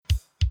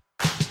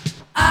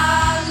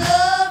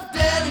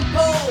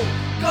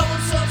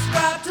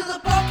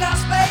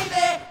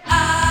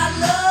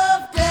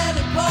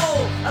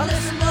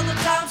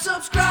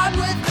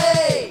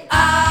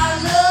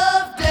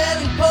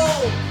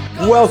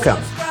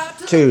Welcome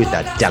to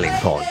the Delling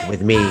Pod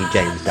with me,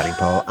 James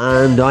Dellingpole.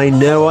 And I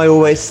know I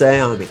always say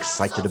I'm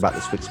excited about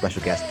this week's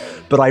special guest,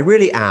 but I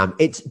really am.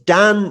 It's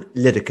Dan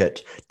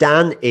Liddicott.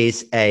 Dan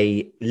is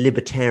a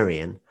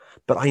libertarian,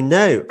 but I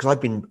know, because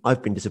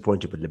I've been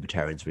disappointed with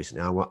libertarians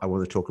recently. I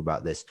want to talk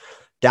about this.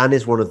 Dan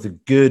is one of the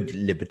good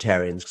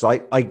libertarians,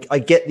 because I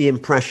get the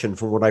impression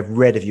from what I've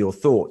read of your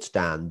thoughts,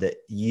 Dan, that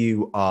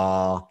you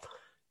are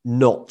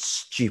not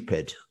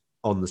stupid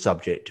on the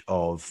subject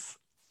of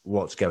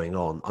what's going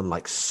on,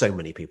 unlike so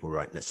many people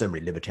right now, so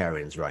many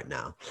libertarians right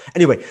now.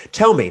 Anyway,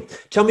 tell me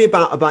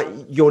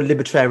about your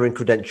libertarian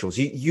credentials.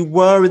 You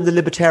were in the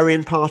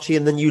Libertarian Party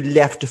and then you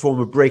left to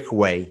form a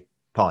breakaway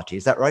party.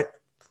 Is that right?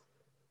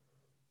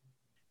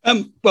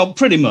 Well,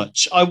 pretty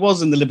much. I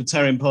was in the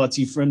Libertarian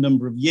Party for a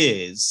number of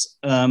years.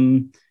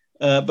 But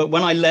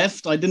when I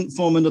left, I didn't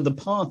form another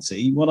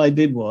party. What I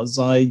did was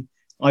I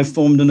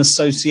formed an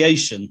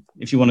association,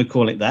 if you want to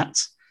call it that.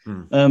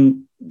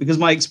 Because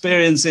my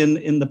experience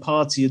in the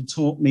party had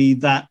taught me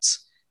that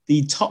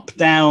the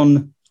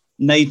top-down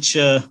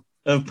nature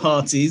of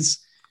parties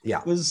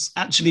was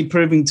actually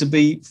proving to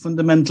be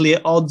fundamentally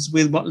at odds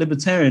with what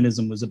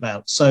libertarianism was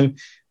about. So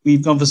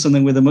we've gone for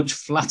something with a much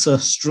flatter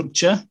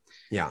structure.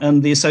 Yeah.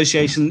 And the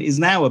association is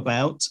now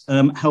about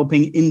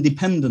helping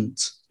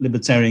independent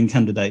libertarian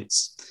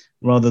candidates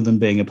rather than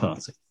being a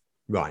party.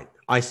 Right.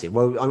 I see.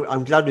 Well,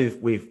 I'm glad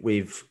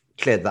we've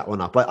cleared that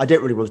one up. I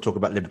don't really want to talk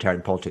about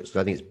libertarian politics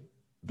because I think it's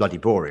bloody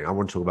boring. I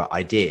want to talk about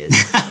ideas.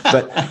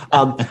 But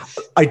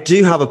I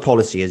do have a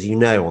policy, as you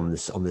know, on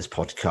this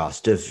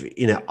podcast of,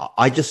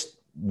 I just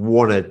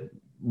want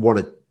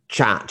to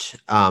chat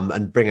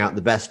and bring out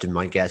the best in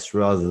my guests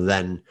rather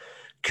than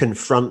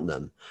confront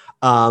them.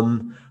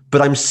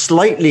 But I'm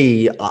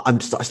slightly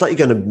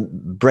going to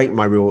break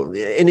my rule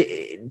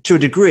to a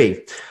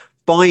degree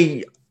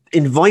by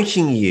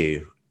inviting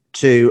you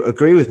to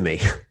agree with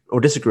me or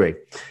disagree.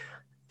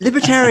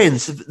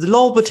 Libertarians, the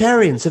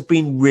libertarians have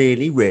been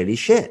really, really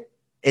shit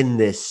in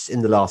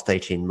the last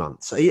 18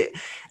 months. I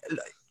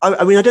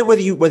mean, I don't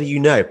know whether you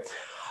know,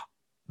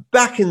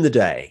 back in the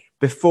day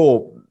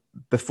before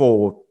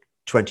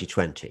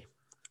 2020,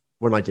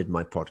 when I did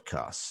my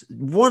podcasts,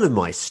 one of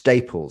my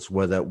staples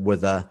were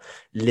the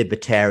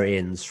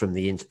libertarians from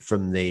the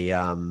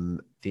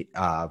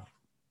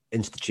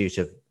Institute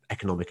of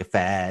Economic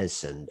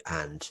Affairs, and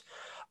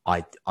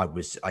I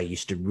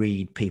used to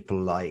read people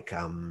like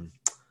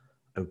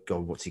oh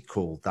God, what's he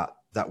called?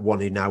 That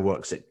one who now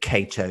works at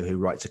Cato, who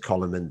writes a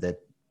column in the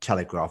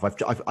Telegraph.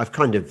 I've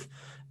kind of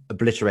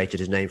obliterated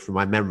his name from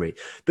my memory,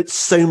 but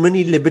so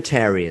many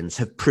libertarians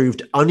have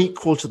proved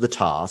unequal to the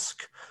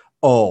task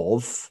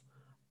of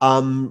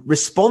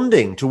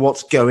responding to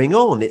what's going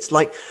on. It's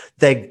like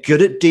they're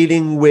good at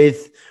dealing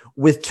with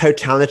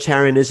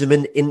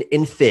totalitarianism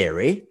in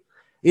theory.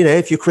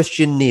 If you're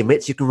Christian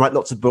Niemitz, you can write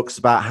lots of books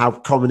about how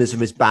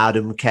communism is bad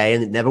and okay,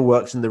 and it never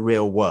works in the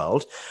real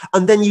world.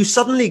 And then you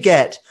suddenly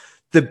get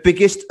the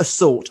biggest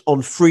assault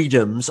on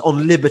freedoms,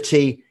 on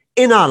liberty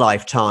in our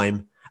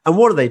lifetime. And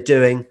what are they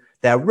doing?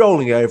 They're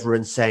rolling over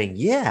and saying,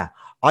 yeah,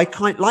 I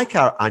quite like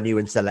our new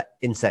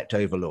insect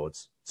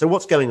overlords. So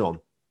what's going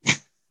on?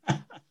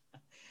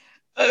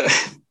 I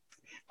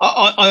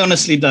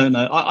honestly don't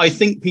know. I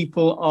think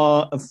people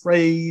are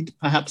afraid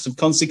perhaps of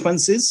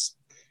consequences.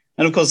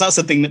 And of course, that's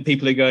the thing that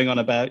people are going on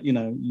about.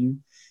 There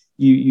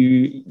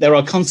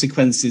are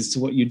consequences to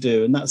what you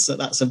do, and that's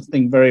a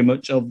thing very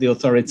much of the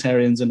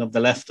authoritarians and of the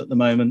left at the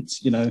moment.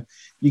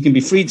 You can be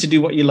free to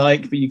do what you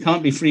like, but you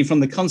can't be free from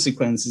the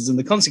consequences, and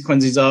the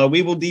consequences are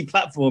we will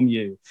deplatform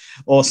you,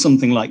 or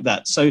something like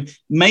that. So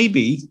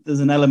maybe there's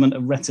an element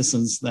of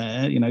reticence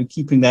there,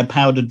 keeping their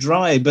powder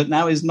dry. But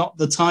now is not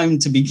the time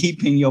to be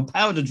keeping your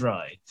powder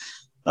dry.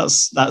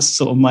 That's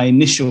sort of my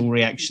initial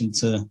reaction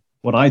to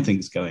what I think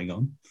is going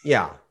on.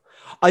 Yeah.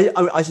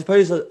 I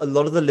suppose a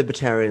lot of the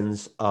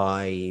libertarians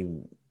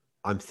I'm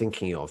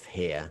thinking of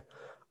here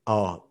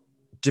are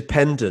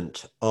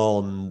dependent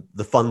on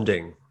the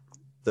funding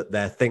that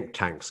their think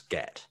tanks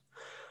get.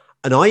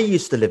 And I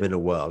used to live in a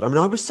world, I mean,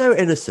 I was so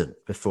innocent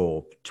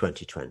before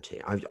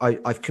 2020.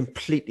 I've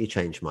completely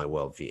changed my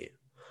worldview.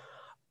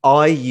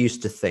 I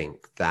used to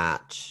think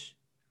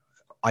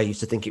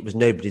it was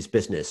nobody's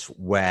business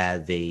where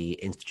the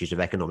Institute of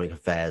Economic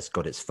Affairs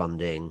got its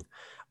funding.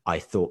 I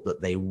thought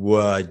that they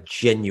were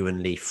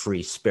genuinely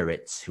free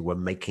spirits who were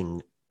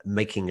making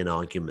an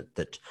argument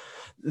that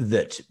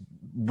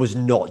was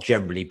not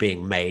generally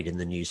being made in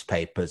the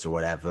newspapers or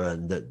whatever,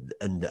 and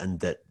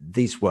that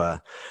these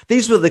were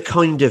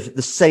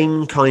the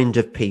same kind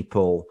of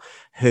people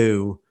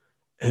who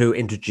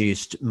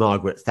introduced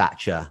Margaret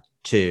Thatcher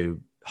to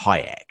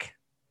Hayek.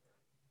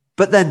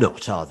 But they're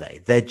not, are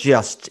they? They're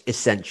just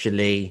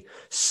essentially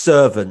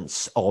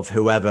servants of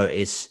whoever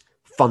is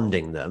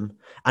funding them.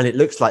 And it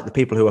looks like the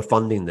people who are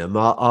funding them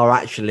are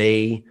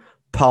actually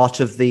part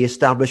of the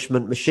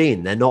establishment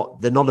machine. They're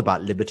not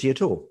about liberty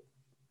at all.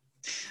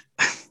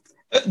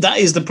 That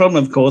is the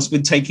problem, of course,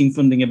 with taking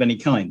funding of any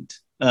kind.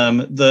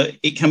 That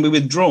it can be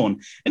withdrawn.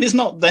 And it's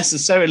not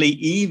necessarily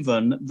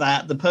even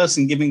that the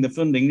person giving the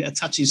funding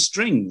attaches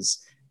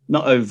strings.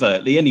 not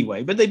overtly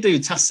anyway, but they do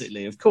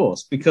tacitly, of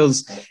course,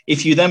 because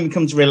if you then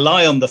come to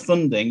rely on the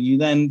funding, you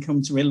then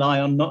come to rely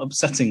on not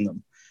upsetting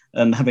them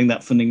and having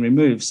that funding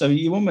removed. So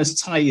you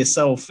almost tie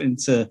yourself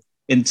into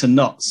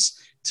knots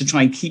to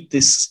try and keep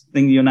this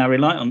thing you're now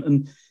relying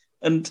on.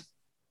 And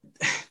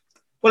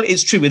well,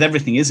 it's true with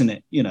everything, isn't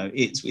it? You know,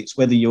 it's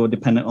whether you're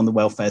dependent on the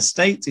welfare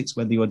state, it's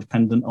whether you're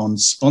dependent on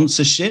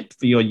sponsorship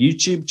for your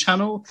YouTube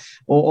channel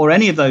or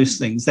any of those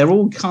things. They're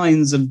all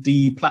kinds of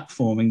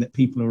deplatforming that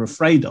people are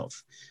afraid of.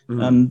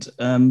 And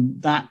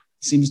that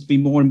seems to be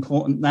more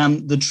important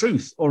than the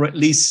truth, or at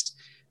least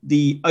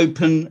the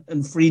open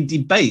and free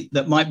debate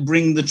that might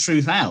bring the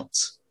truth out.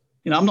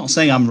 You know, I'm not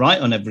saying I'm right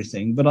on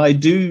everything, but I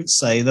do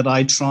say that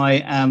I try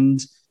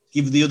and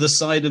give the other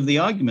side of the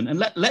argument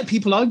and let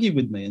people argue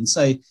with me and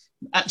say,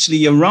 actually,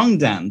 you're wrong,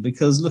 Dan,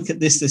 because look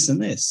at this, this,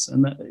 and this.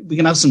 And we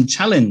can have some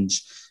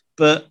challenge.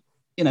 But,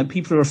 you know,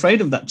 people are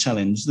afraid of that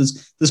challenge.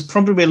 There's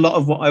probably a lot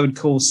of what I would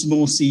call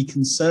small c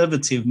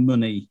conservative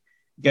money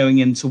going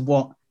into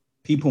what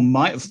people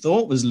might have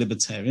thought was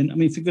libertarian. I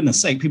mean, for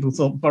goodness sake, people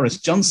thought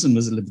Boris Johnson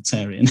was a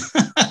libertarian.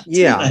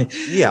 Yeah.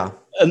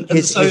 And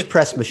his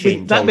press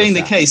machine. That being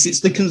the case, it's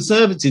the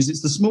conservatives,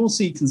 it's the small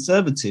c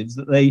conservatives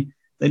that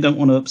they don't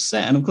want to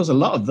upset. And of course, a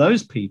lot of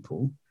those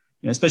people,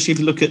 you know, especially if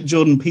you look at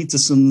Jordan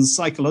Peterson's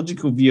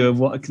psychological view of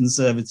what a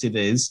conservative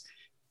is,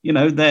 you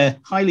know, they're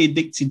highly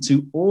addicted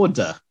to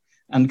order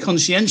and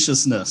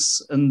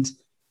conscientiousness and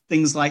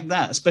things like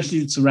that,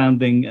 especially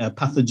surrounding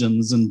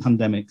pathogens and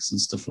pandemics and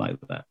stuff like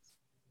that.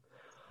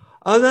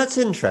 Oh, that's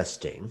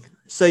interesting.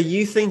 So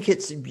you think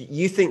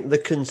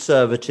the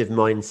conservative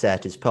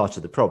mindset is part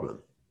of the problem?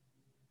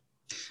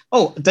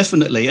 Oh,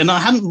 definitely. And I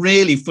hadn't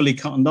really fully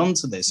cottoned on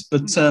to this,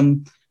 but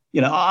you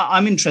know,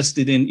 I'm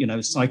interested in, you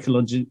know,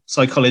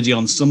 psychology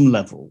on some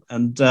level.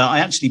 And I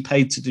actually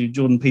paid to do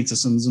Jordan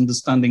Peterson's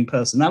Understanding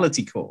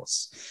Personality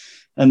course.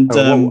 And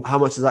how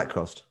much does that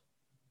cost?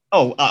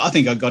 Oh, I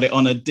think I got it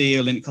on a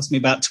deal and it cost me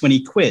about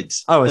 20 quid.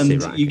 Oh, I see,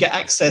 and right. You get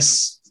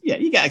access. Yeah,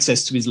 you get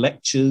access to his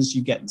lectures.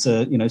 You get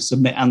to, you know,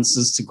 submit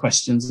answers to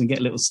questions and get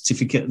a little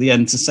certificate at the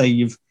end to say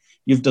you've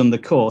done the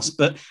course.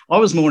 But I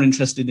was more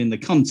interested in the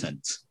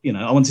content. You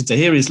know, I wanted to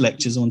hear his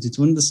lectures. I wanted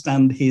to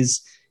understand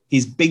his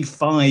big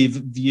five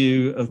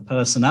view of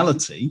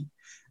personality.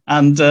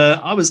 And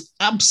I was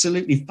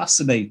absolutely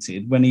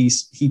fascinated when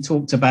he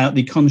talked about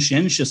the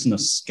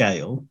conscientiousness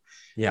scale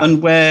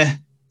and where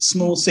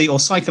small c or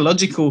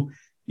psychological,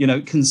 you know,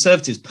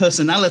 conservatives,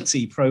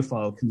 personality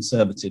profile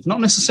conservatives, not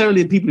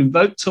necessarily the people who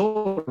vote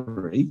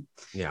Tory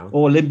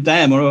or Lib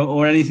Dem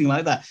or anything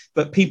like that,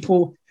 but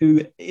people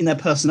who in their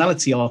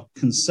personality are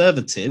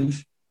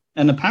conservative.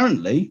 And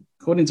apparently,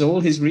 according to all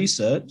his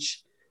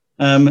research,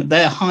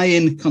 they're high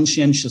in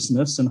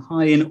conscientiousness and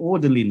high in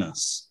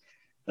orderliness.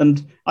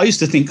 And I used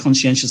to think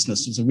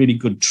conscientiousness was a really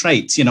good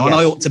trait, you know, and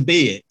I ought to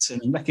be it.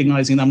 And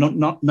recognizing I'm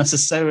not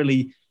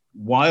necessarily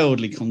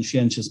wildly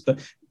conscientious, but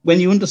when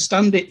you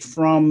understand it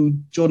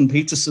from Jordan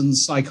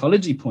Peterson's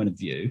psychology point of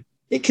view,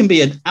 it can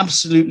be an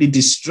absolutely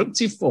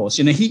destructive force.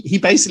 You know, he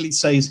basically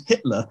says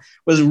Hitler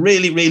was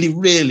really, really,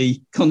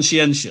 really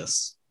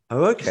conscientious.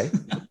 Oh, okay.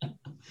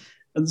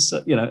 And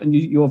so, you know, and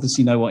you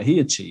obviously know what he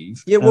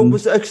achieved. Yeah, what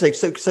was okay?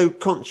 So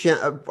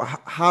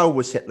how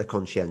was Hitler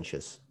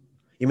conscientious?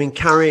 You mean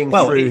carrying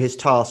through his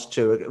task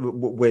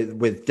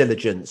with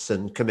diligence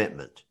and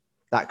commitment,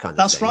 that kind of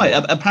that's thing? That's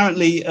right.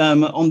 Apparently,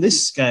 on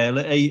this scale,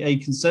 a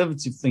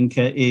conservative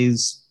thinker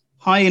is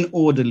high in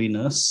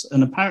orderliness,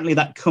 and apparently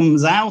that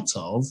comes out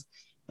of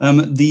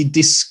the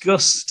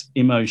disgust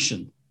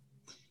emotion.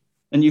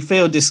 And you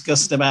feel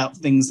disgust about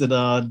things that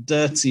are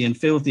dirty and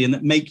filthy and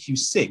that make you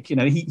sick. You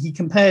know, he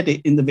compared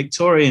it in the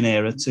Victorian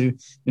era to,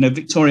 you know,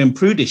 Victorian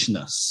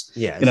prudishness,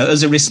 you know,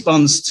 as a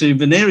response to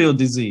venereal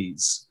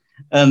disease.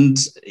 And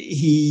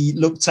he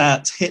looked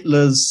at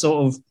Hitler's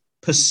sort of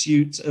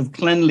pursuit of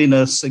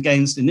cleanliness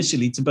against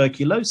initially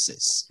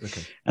tuberculosis.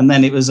 Okay. And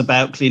then it was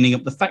about cleaning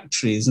up the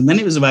factories. And then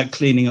it was about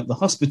cleaning up the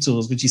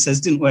hospitals, which he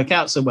says didn't work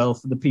out so well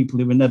for the people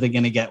who were never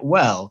going to get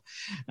well.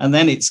 And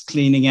then it's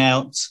cleaning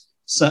out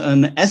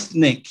certain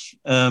ethnic,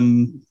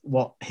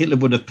 what Hitler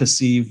would have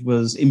perceived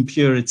was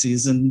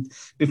impurities. And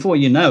before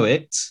you know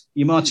it,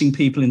 you're marching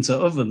people into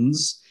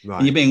ovens,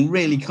 and you're being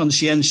really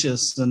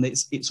conscientious. And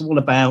it's all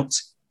about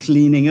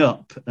cleaning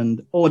up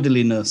and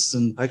orderliness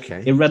and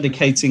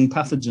eradicating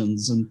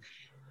pathogens. And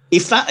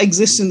if that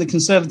exists in the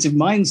conservative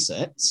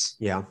mindset,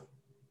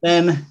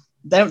 then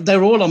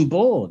they're all on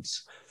board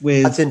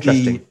with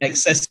the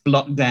excessive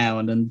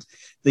lockdown and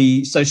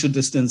the social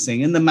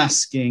distancing and the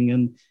masking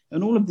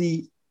and all of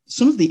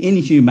some of the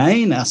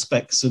inhumane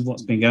aspects of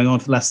what's been going on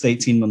for the last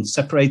 18 months,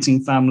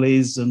 separating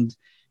families and,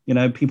 you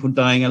know, people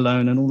dying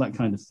alone and all that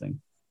kind of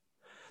thing.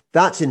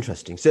 That's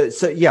interesting.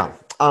 So yeah.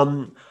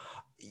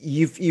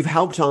 You've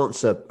helped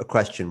answer a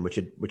question which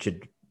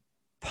had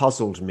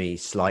puzzled me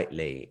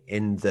slightly,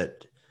 in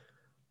that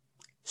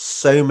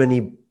so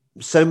many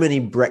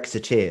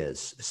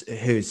Brexiteers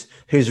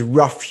whose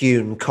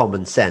rough-hewn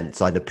common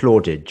sense I'd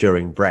applauded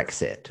during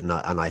Brexit,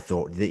 and I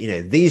thought that, you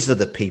know, these are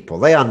the people,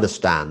 they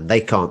understand, they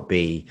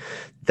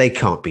they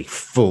can't be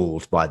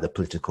fooled by the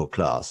political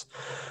class.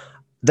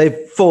 They've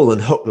fallen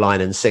hook,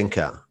 line, and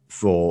sinker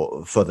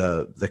for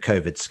the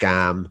COVID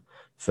scam,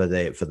 for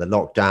the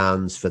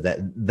lockdowns,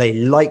 they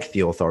like the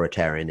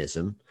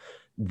authoritarianism.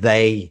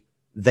 They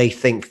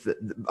think that,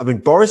 I mean,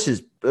 Boris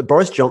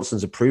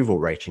Johnson's approval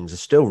ratings are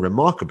still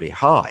remarkably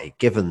high,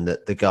 given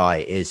that the guy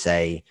is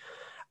an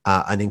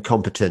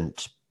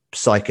incompetent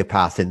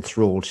psychopath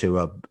enthralled to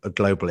a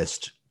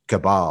globalist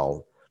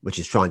cabal, which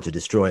is trying to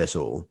destroy us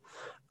all.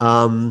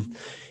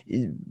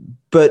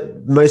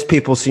 But most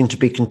people seem to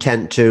be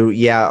content to,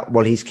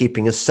 he's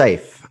keeping us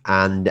safe,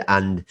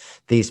 and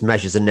these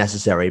measures are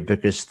necessary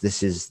because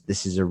this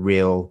is a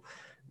real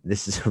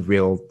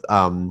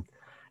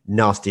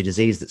nasty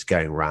disease that's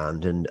going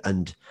around.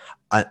 And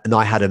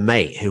I had a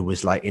mate who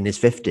was like in his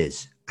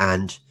 50s,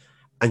 and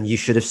you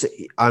should have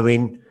seen, I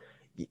mean,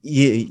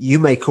 you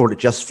may call it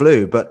just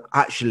flu, but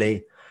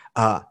actually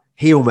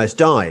he almost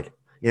died.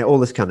 All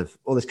this kind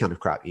of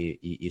crap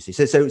you see.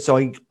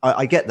 So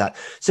I get that.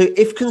 So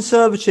if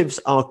conservatives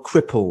are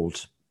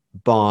crippled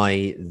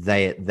by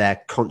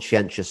their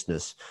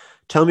conscientiousness,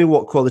 tell me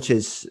what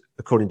qualities,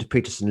 according to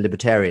Peterson,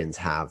 libertarians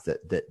have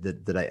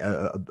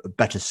that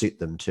better suit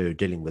them to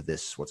dealing with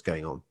this, what's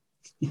going on.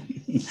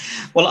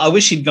 Well, I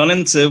wish he'd gone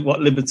into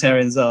what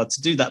libertarians are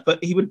to do that,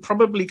 but he would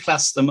probably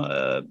class them,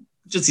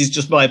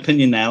 just my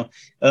opinion now,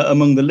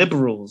 among the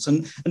liberals.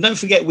 And don't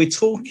forget, we're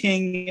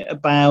talking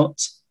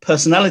about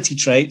personality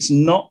traits,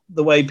 not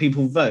the way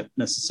people vote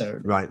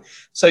necessarily. Right.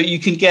 So you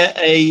can get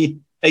a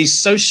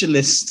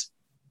socialist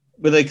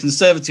with a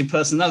conservative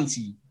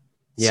personality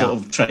sort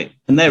of trait,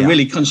 and they're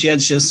really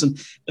conscientious,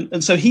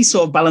 and so he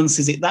sort of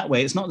balances it that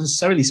way. It's not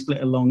necessarily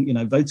split along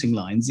voting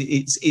lines.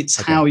 It's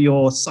how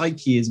your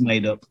psyche is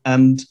made up,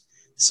 and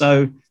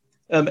so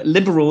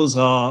liberals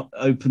are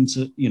open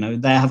to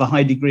they have a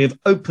high degree of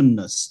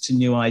openness to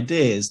new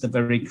ideas. They're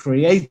very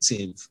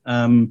creative,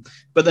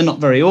 but they're not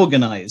very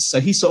organized. So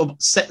he sort of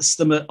sets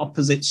them at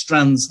opposite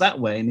strands that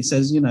way, and he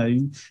says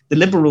the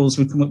liberals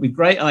would come up with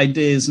great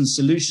ideas and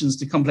solutions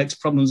to complex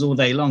problems all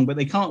day long, but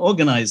they can't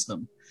organize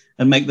them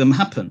and make them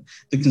happen.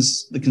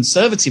 The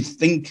conservative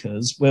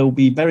thinkers will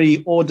be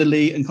very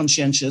orderly and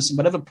conscientious, and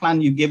whatever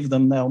plan you give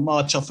them, they'll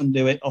march off and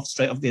do it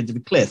straight off the edge of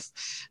a cliff.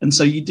 And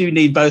so you do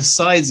need both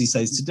sides, he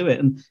says, to do it.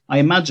 And I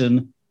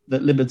imagine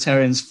that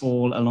libertarians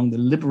fall along the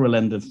liberal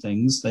end of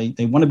things. They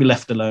want to be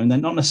left alone. They're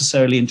not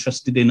necessarily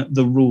interested in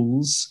the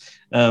rules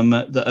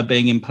that are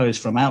being imposed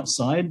from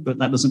outside, but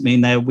that doesn't mean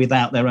they're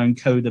without their own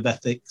code of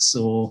ethics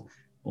or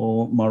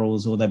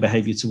morals or their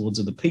behavior towards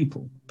other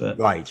people. But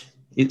right.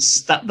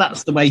 It's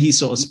that's the way he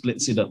sort of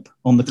splits it up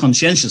on the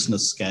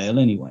conscientiousness scale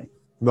anyway.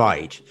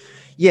 Right.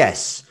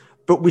 Yes.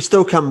 But we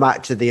still come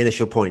back to the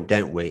initial point,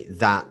 don't we?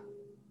 That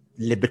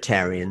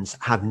libertarians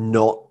have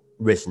not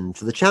risen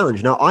to the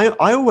challenge. Now,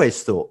 I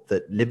always thought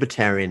that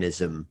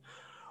libertarianism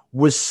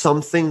was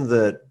something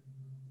that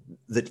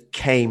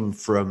came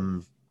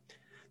from,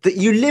 that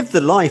you live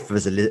the life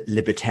as a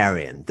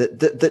libertarian,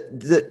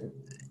 that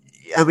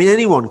I mean,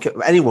 anyone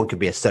could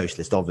be a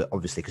socialist,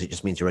 obviously, because it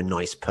just means you're a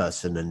nice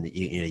person and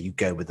you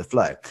go with the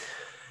flow.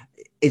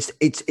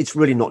 It's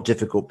really not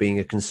difficult being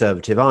a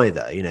conservative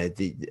either,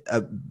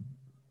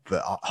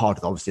 but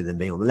harder obviously than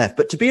being on the left.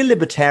 But to be a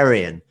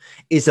libertarian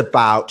is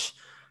about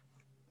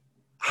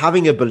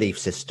having a belief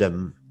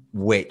system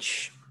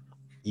which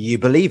you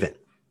believe in,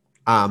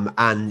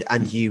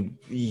 and you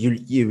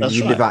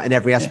live out in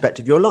every aspect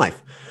of your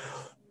life.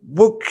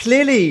 Well,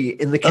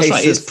 clearly, in the case of,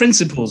 it's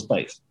principles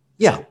based.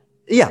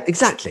 Yeah,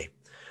 exactly.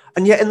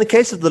 And yet in the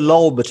case of the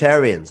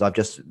libertarians, I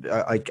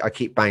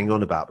keep banging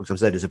on about because I'm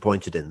so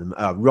disappointed in them.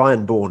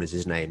 Ryan Bourne is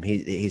his name.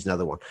 He's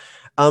another one.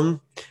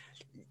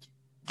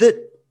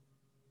 That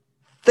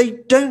they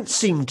don't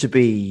seem to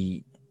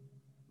be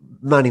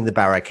manning the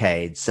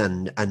barricades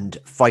and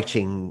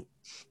fighting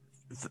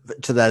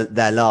to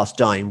their last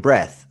dying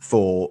breath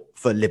for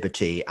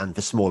liberty and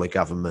for smaller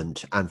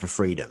government and for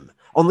freedom.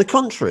 On the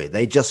contrary,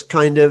 they just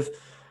kind of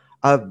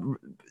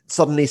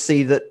suddenly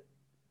see that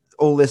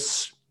all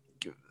this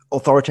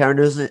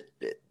authoritarianism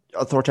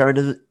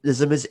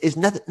is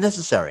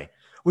necessary,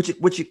 which a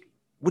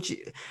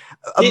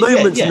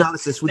moment's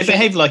analysis. They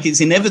behave like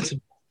it's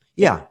inevitable.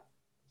 Yeah.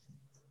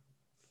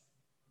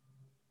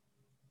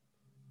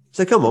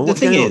 So come on. The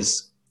thing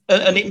is,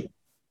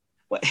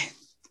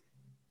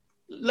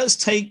 let's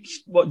take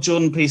what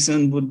Jordan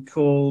Peterson would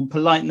call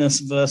politeness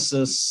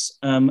versus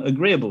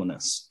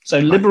agreeableness. So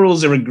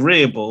liberals are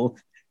agreeable,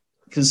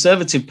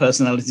 conservative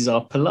personalities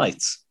are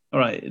polite. All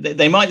right,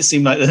 they might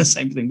seem like they're the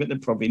same thing, but they're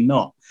probably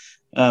not.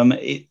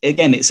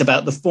 Again, it's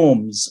about the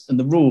forms and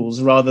the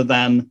rules rather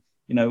than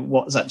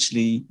what's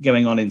actually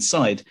going on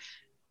inside.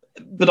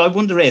 But I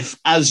wonder if,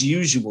 as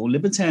usual,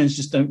 libertarians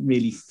just don't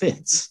really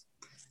fit.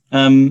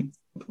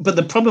 But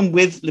the problem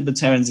with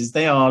libertarians is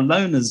they are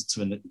loners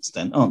to an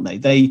extent, aren't they?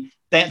 They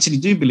actually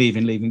do believe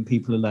in leaving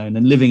people alone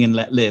and living and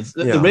let live,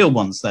 the real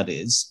ones, that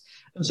is.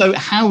 And so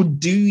how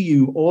do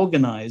you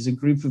organize a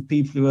group of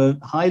people who are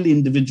highly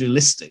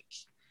individualistic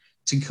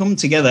to come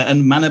together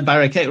and man a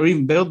barricade or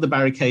even build the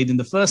barricade in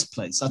the first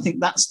place. I think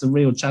that's the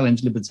real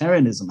challenge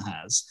libertarianism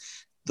has,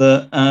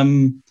 that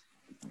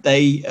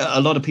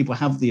a lot of people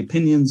have the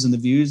opinions and the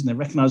views and they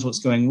recognize what's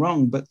going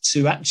wrong, but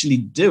to actually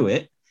do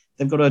it,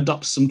 they've got to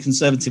adopt some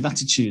conservative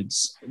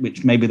attitudes,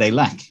 which maybe they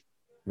lack.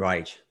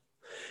 Right.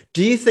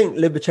 Do you think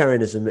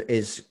libertarianism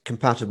is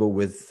compatible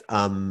with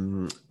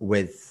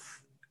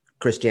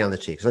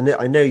Christianity? Because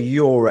I know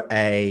you're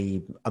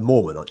a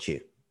Mormon, aren't you?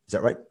 Is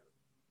that right?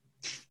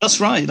 That's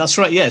right. That's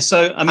right. Yeah.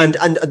 So I mean,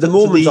 and the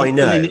Mormons I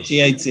know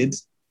uninitiated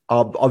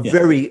are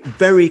very,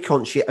 very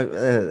conscientious.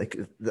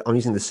 I'm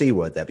using the C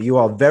word there, but you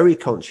are very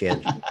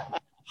conscientious,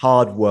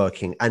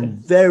 hardworking, and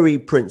very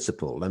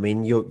principled. I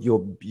mean,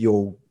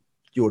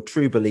 you're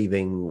true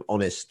believing,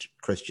 honest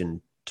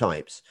Christian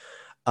types.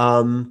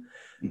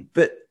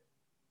 But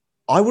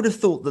I would have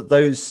thought that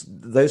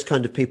those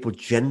kind of people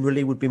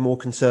generally would be more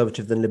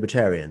conservative than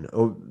libertarian.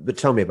 But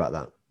tell me about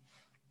that.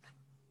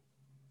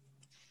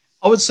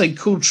 I would say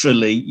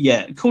culturally,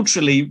 yeah.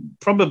 Culturally,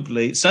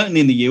 probably,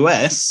 certainly in the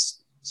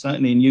US,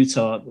 certainly in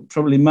Utah,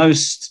 probably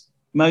most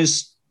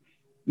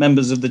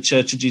members of the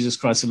Church of Jesus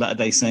Christ of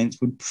Latter-day Saints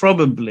would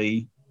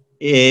probably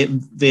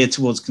veer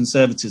towards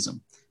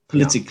conservatism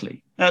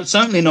politically. Yeah.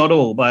 Certainly not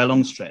all by a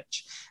long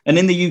stretch. And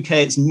in the UK,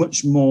 it's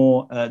much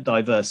more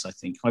diverse, I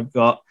think. I've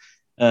got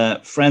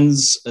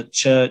friends at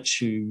church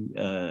who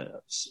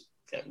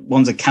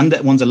one's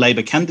a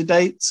Labour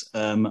candidate,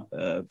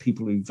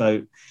 people who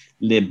vote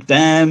Lib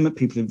Dem,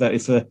 people who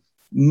voted for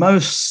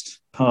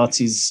most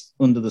parties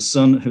under the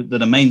sun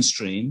that are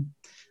mainstream.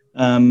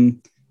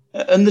 And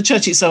the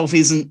church itself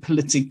isn't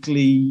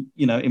politically,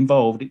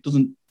 involved. It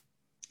doesn't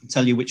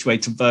tell you which way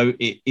to vote.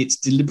 It's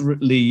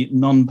deliberately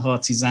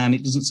non-partisan.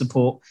 It doesn't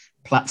support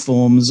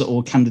platforms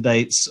or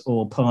candidates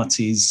or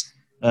parties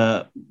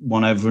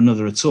one over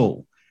another at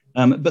all.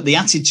 But the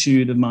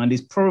attitude of mind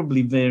is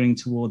probably veering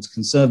towards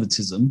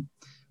conservatism.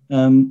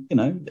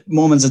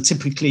 Mormons are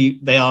typically,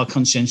 they are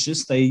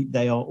conscientious.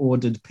 They are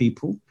ordered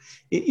people.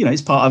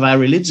 It's part of our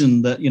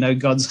religion that,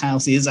 God's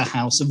house is a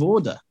house of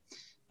order.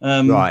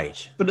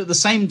 Right. But at the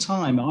same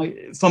time,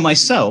 for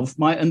myself,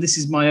 and this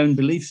is my own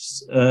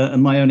beliefs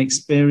and my own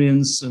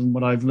experience and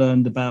what I've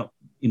learned about,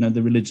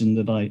 the religion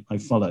that I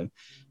follow,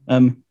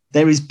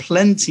 there is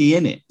plenty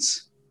in it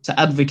to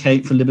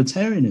advocate for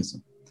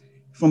libertarianism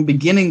from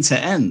beginning to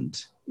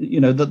end.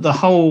 The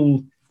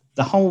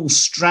whole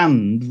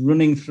strand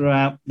running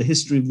throughout the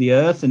history of the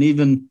earth and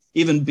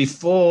even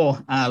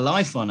before our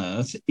life on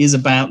earth is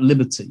about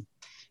liberty.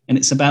 And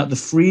it's about the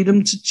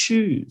freedom to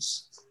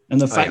choose and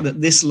the fact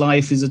that this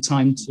life is a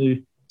time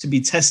to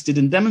be tested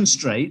and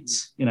demonstrate,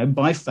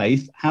 by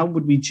faith, how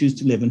would we choose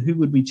to live and who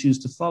would we choose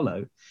to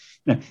follow?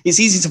 It's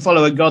easy to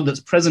follow a God that's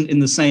present in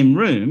the same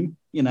room.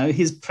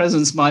 His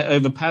presence might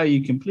overpower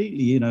you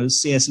completely,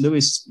 C.S.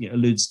 Lewis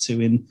alludes to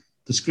in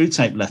the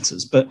Screwtape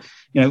Letters. But,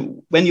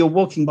 when you're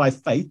walking by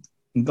faith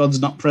and God's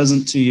not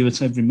present to you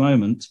at every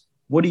moment,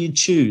 what do you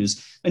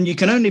choose? And you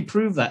can only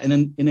prove that in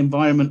an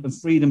environment of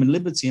freedom and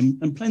liberty.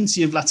 And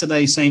plenty of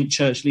Latter-day Saint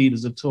church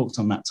leaders have talked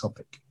on that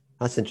topic.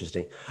 That's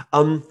interesting.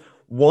 You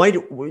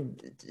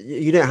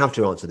don't have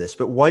to answer this,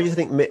 but why do you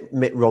think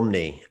Mitt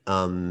Romney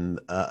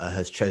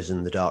has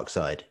chosen the dark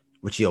side,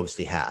 which he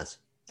obviously has?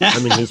 I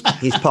mean,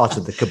 he's part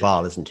of the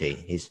cabal, isn't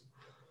he?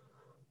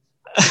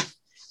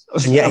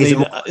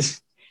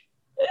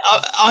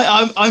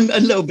 I'm a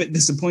little bit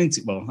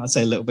disappointed. Well, I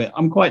say a little bit.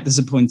 I'm quite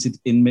disappointed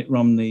in Mitt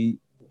Romney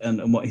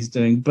and what he's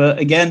doing. But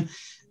again,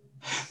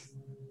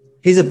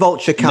 he's a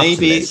vulture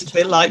capitalist.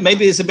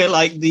 Maybe it's a bit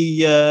like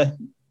the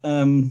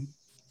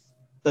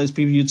those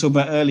people you talked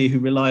about earlier who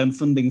rely on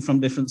funding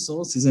from different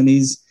sources, and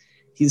he's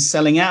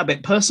selling out a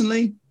bit.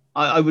 Personally,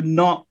 I would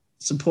not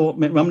support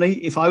Mitt Romney.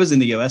 If I was in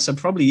the US, I'd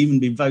probably even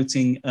be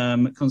voting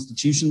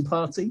Constitution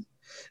Party.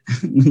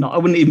 I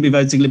wouldn't even be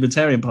voting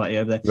Libertarian Party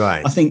over there.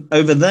 Right. I think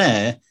over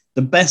there,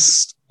 the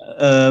best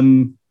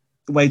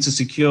way to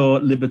secure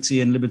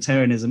liberty and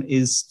libertarianism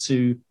is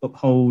to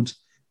uphold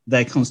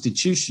their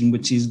constitution,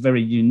 which is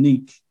very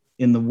unique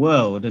in the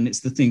world, and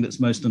it's the thing that's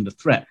most under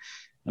threat.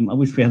 I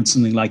wish we had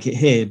something like it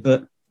here,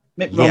 but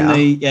Mitt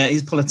Romney,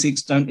 his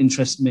politics don't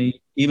interest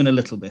me even a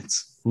little bit.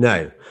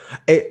 No,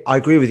 I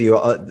agree with you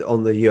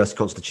on the US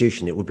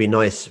Constitution. It would be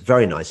nice,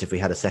 very nice, if we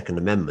had a Second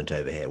Amendment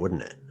over here,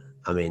 wouldn't it?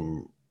 I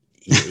mean,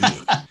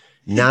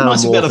 now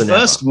nice more to be the than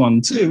first ever.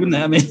 one too, wouldn't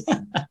it? I mean,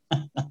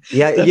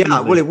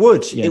 yeah. Well, it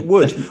would. Yeah. It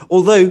would.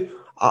 Although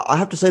I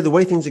have to say, the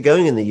way things are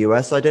going in the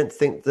US, I don't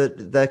think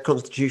that their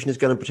constitution is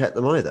going to protect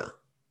them either.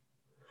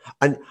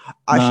 And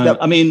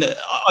I mean,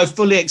 I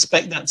fully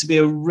expect that to be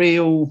a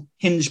real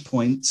hinge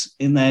point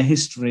in their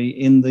history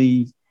in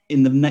the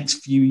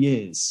next few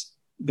years,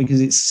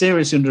 because it's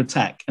seriously under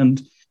attack.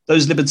 And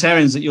those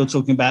libertarians that you're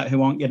talking about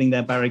who aren't getting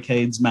their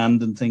barricades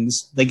manned and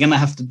things, they're going to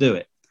have to do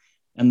it.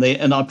 And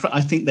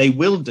I think they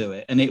will do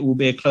it, and it will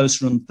be a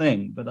close run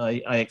thing. But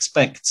I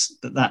expect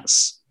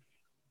that's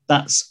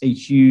a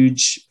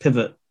huge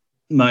pivot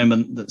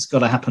moment that's got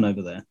to happen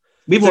over there.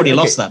 We've already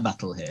lost that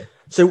battle here.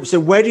 So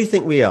where do you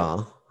think we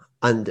are?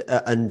 And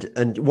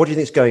what do you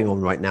think is going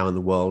on right now in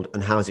the world,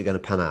 and how is it going to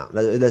pan out?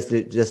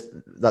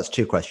 That's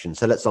two questions.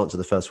 So let's answer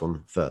the first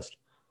one first.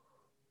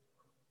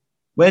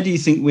 Where do you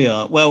think we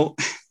are? Well,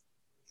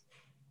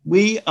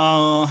 we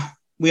are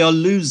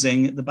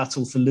losing the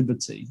battle for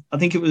liberty. I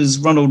think it was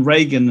Ronald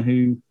Reagan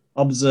who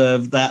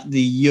observed that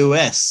the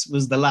US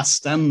was the last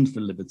stand for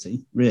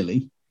liberty,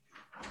 really,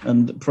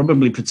 and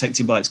probably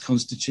protected by its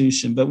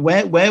constitution. But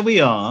where we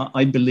are,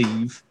 I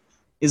believe,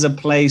 is a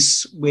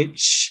place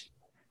which,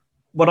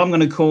 what I'm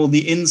going to call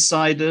the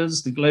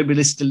insiders, the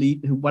globalist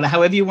elite,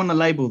 however you want to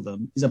label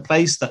them, is a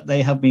place that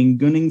they have been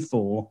gunning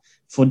for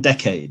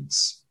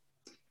decades.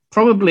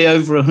 Probably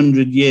over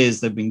 100 years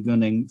they've been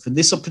gunning for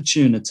this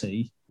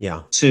opportunity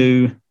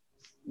to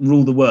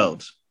rule the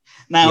world.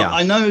 Now,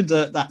 I know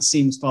that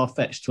seems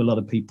far-fetched to a lot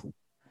of people.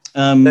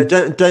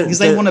 Because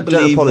they want to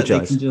believe that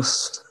they can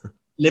just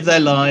live their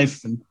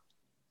life and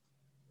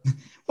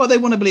they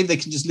want to believe they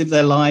can just live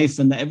their life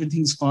and that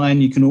everything's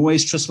fine. You can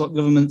always trust what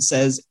government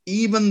says,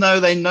 even though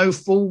they know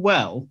full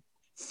well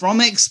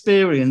from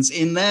experience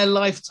in their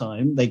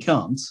lifetime, they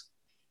can't.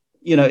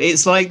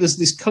 It's like there's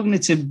this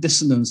cognitive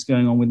dissonance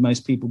going on with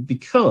most people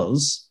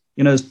because,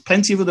 as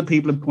plenty of other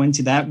people have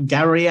pointed out,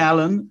 Gary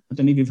Allen, I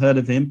don't know if you've heard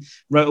of him,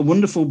 wrote a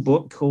wonderful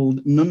book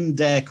called None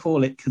Dare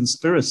Call It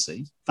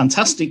Conspiracy.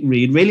 Fantastic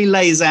read, really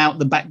lays out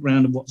the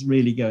background of what's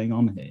really going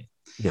on here.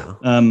 Yeah.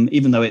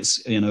 Even though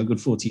it's, a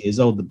good 40 years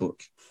old, the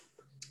book.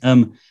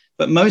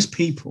 But most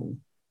people,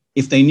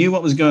 if they knew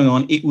what was going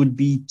on, it would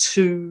be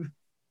too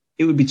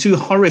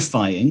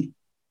horrifying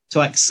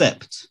to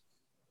accept.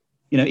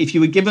 If you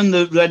were given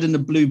the red and the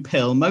blue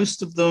pill,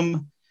 most of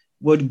them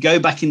would go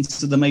back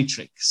into the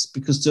matrix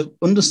because to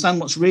understand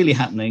what's really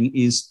happening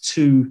is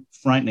too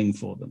frightening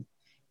for them.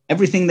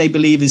 Everything they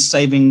believe is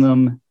saving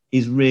them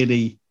is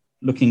really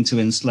looking to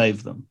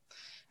enslave them.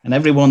 And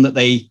everyone that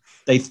they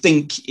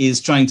think is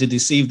trying to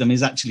deceive them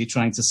is actually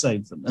trying to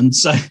save them. And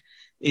so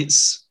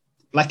it's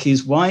black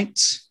is white,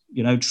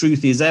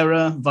 truth is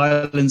error,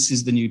 violence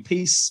is the new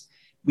peace.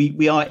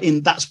 We are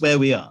that's where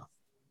we are.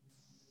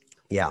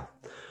 Yeah.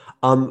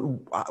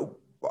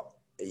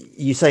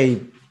 You say,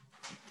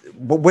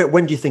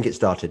 when do you think it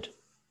started?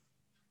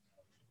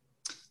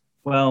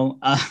 Well,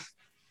 I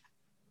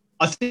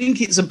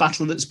think it's a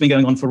battle that's been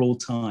going on for all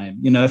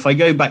time. If I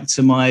go back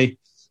to my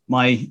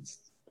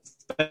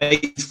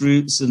faith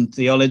roots and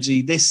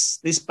theology, this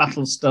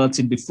battle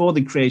started before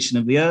the creation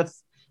of the earth,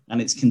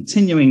 and it's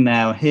continuing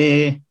now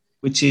here,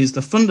 which is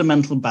the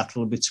fundamental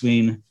battle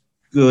between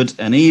good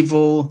and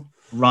evil,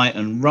 right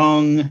and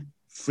wrong,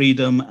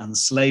 freedom and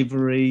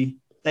slavery.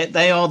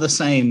 They are the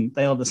same.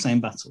 They are the same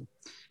battle.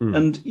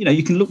 And,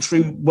 you can look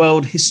through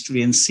world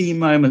history and see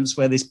moments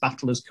where this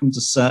battle has come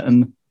to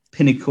certain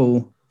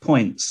pinnacle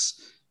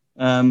points.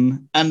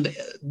 And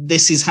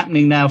this is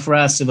happening now for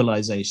our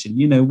civilization.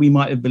 We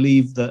might have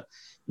believed that,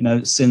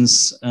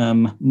 since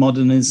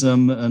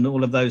modernism and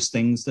all of those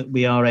things, that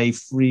we are a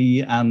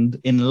free and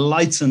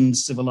enlightened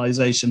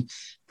civilization.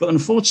 But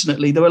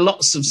unfortunately, there were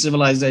lots of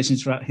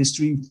civilizations throughout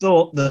history who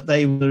thought that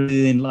they were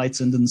the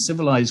enlightened and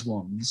civilized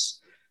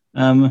ones.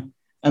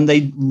 And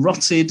they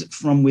rotted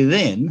from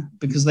within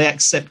because they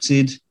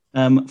accepted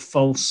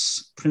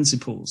false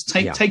principles.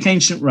 Take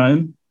ancient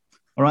Rome,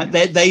 all right?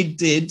 They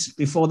did,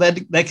 before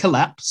their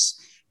collapse,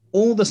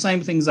 all the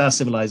same things our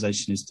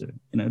civilization is doing.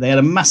 They had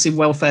a massive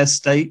welfare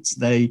state.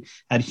 They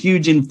had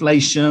huge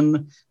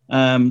inflation.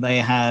 They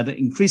had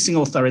increasing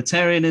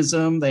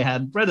authoritarianism. They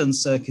had bread and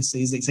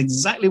circuses. It's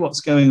exactly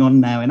what's going on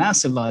now in our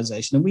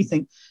civilization. And we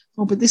think,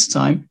 but this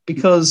time,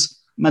 because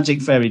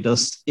magic fairy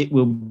dust, it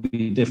will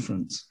be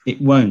different.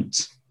 It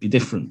won't be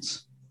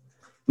different.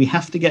 We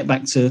have to get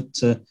back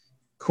to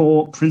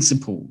core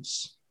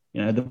principles,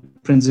 the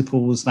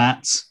principles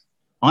that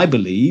I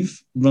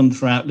believe run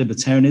throughout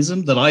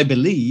libertarianism, that I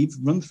believe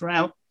run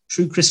throughout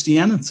true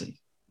Christianity,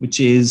 which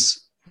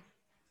is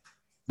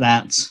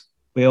that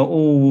we are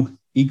all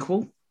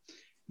equal.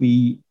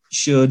 We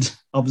should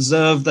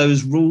observe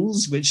those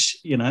rules, which,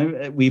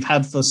 we've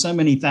had for so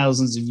many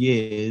thousands of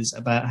years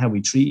about how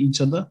we treat each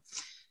other.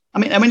 I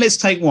mean, let's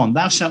take one.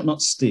 Thou shalt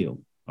not steal.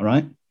 All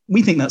right.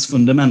 We think that's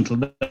fundamental,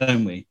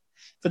 don't we?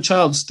 If a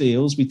child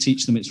steals, we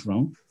teach them it's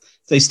wrong.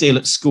 If they steal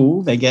at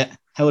school, they get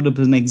held up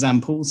as an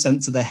example,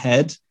 sent to the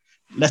head,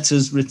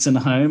 letters written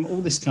home,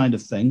 all this kind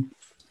of thing.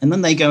 And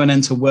then they go and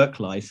enter work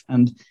life,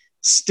 and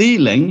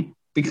stealing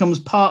becomes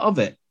part of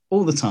it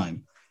all the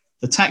time.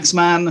 The tax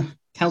man,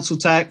 council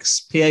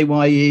tax,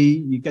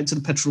 PAYE, you go to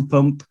the petrol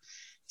pump.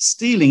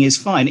 Stealing is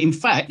fine. In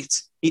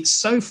fact, it's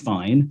so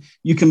fine,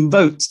 you can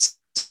vote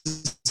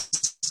to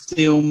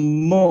steal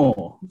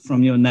more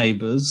from your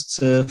neighbours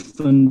to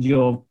fund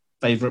your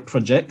favourite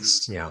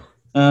projects. Yeah.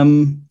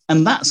 And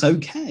that's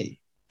okay.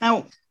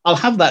 Now, I'll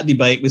have that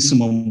debate with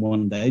someone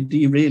one day. Do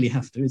you really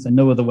have to? Is there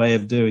no other way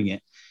of doing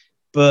it?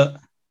 But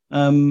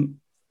the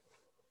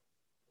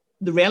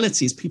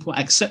reality is people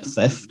accept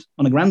theft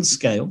on a grand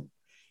scale,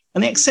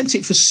 and they accept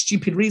it for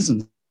stupid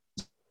reasons.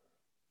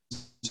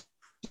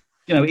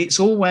 It's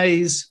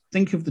always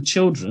think of the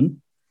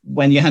children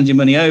when you hand your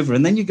money over,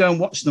 and then you go and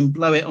watch them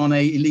blow it on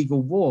a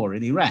illegal war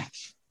in Iraq.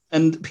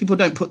 And people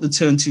don't put the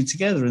two and two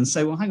together and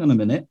say, well, hang on a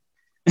minute.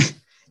 Do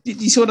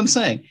you see what I'm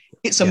saying?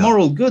 It's a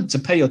moral good to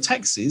pay your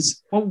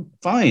taxes. Well,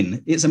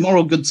 fine. It's a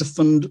moral good to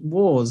fund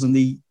wars and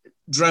the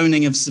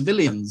droning of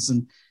civilians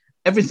and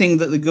everything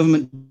that the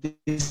government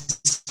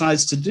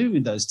decides to do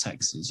with those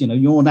taxes. You know,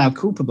 you're now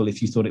culpable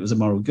if you thought it was a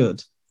moral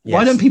good. Yes.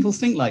 Why don't people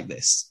think like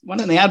this? Why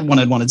don't they add one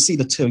and one and see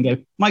the two and go,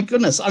 my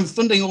goodness, I'm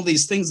funding all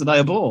these things that I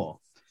abhor.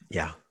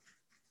 Yeah.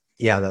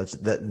 Yeah,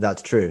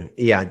 that's true.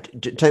 Yeah.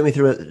 Take me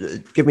through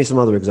give me some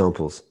other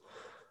examples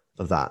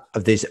of that,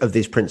 of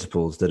these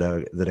principles that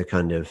are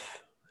kind of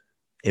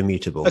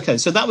immutable. Okay,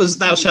 so that was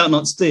thou shalt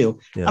not steal.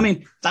 Yeah. I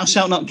mean, thou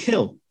shalt not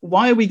kill.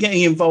 Why are we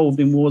getting involved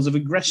in wars of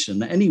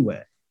aggression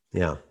anywhere?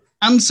 Yeah.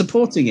 And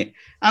supporting it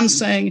and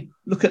saying,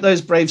 look at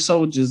those brave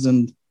soldiers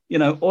and, you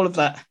know, all of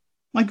that.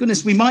 My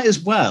goodness, we might as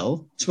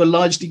well, to a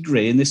large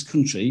degree in this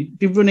country,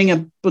 be running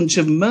a bunch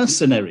of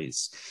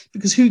mercenaries,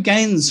 because who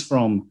gains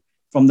from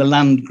the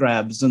land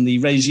grabs and the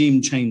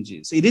regime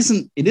changes? It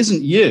isn't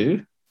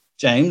you,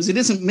 James. It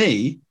isn't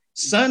me.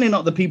 Certainly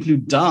not the people who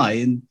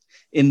die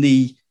in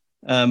the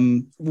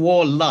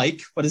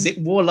warlike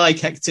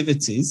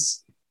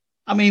activities.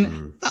 I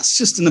mean, that's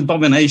just an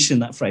abomination,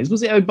 that phrase.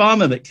 Was it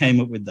Obama that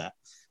came up with that?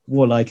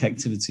 Warlike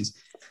activities.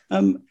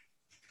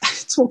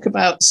 Talk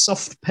about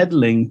soft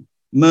peddling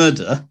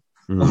murder,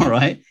 all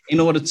right,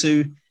 in order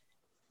to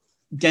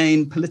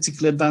gain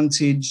political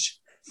advantage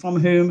from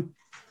whom,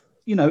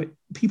 you know,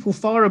 people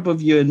far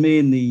above you and me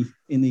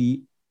in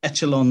the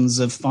echelons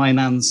of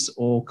finance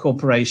or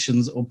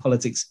corporations or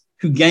politics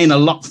who gain a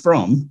lot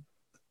from.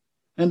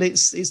 And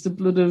it's the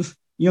blood of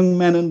young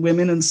men and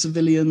women and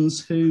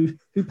civilians who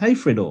pay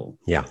for it all.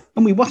 Yeah.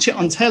 And we watch it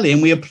on telly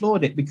and we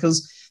applaud it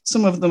because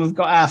some of them have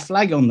got our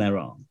flag on their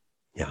arm.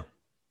 Yeah.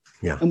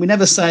 Yeah. And we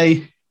never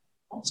say,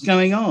 what's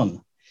going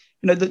on?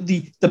 You know,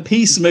 the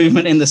peace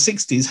movement in the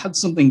 60s had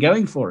something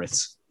going for it.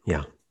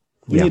 Yeah.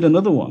 We need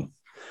another one.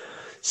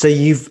 So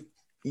you've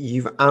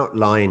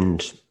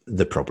outlined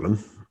the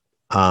problem.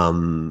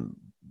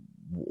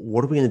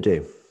 What are we going to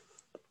do?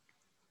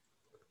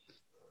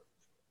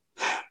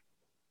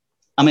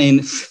 I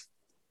mean,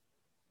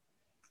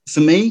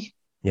 for me,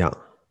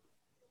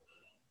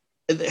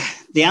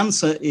 the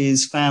answer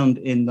is found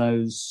in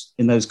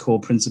those core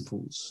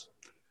principles.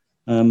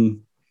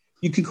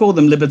 You can call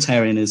them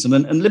libertarianism,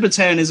 and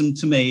libertarianism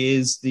to me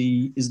is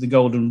the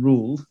golden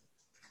rule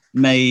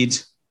made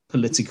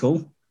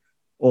political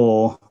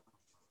or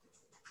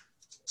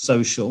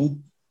social.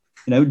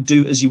 You know,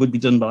 do as you would be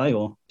done by,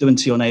 or do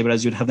unto your neighbor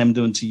as you'd have them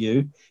do unto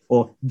you,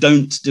 or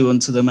don't do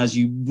unto them as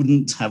you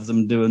wouldn't have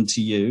them do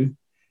unto you.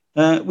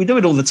 We do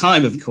it all the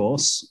time, of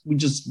course. We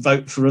just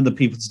vote for other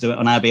people to do it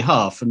on our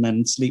behalf and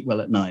then sleep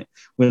well at night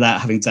without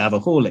having to have a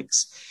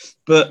Horlicks.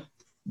 But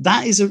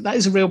that is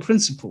a real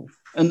principle.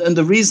 And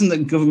the reason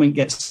that government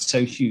gets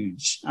so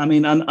huge, I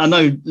mean, I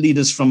know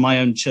leaders from my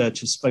own church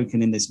have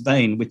spoken in this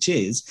vein, which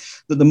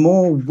is that the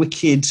more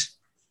wicked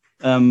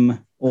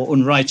or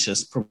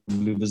unrighteous,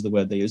 probably was the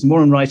word they use, the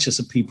more unrighteous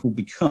a people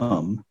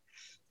become,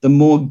 the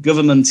more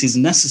government is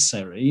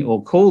necessary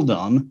or called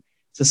on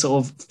to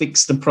sort of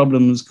fix the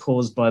problems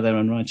caused by their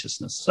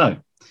unrighteousness. So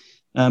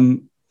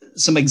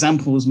some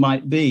examples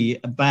might be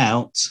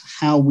about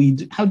how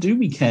do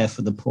we care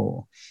for the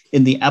poor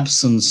in the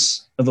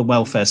absence of a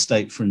welfare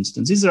state, for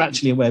instance? Is there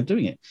actually a way of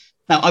doing it?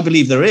 Now, I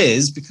believe there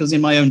is, because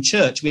in my own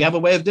church, we have a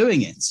way of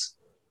doing it.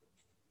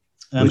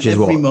 Which is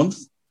every what? month,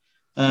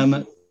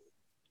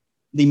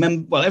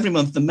 every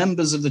month, the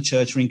members of the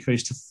church are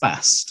encouraged to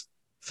fast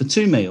for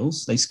 2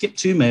 meals. They skip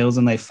 2 meals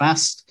and they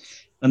fast,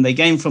 and they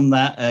gain from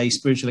that a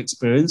spiritual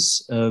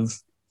experience of,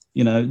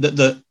 you know,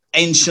 the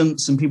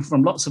ancients and people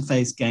from lots of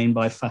faiths gain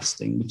by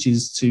fasting, which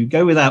is to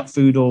go without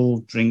food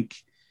or drink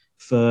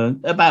for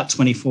about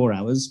 24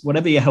 hours,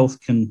 whatever your health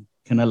can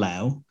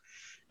allow.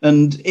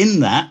 And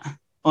in that,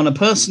 on a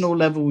personal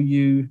level,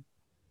 you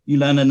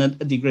learn a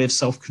degree of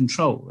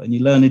self-control, and you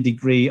learn a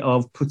degree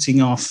of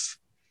putting off,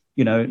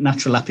 you know,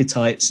 natural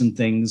appetites and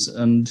things,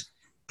 and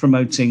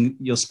promoting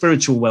your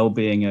spiritual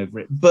well-being over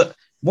it. But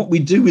what we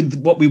do with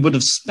what we would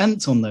have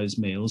spent on those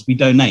meals, we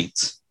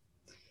donate.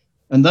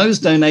 And those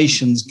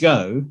donations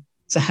go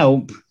to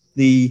help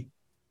the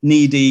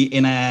needy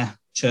in our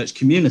church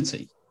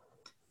community.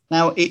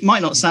 Now, it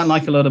might not sound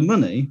like a lot of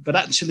money, but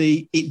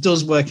actually it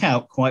does work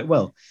out quite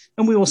well.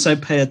 And we also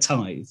pay a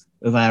tithe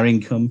of our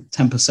income,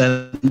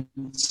 10%,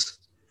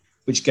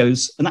 which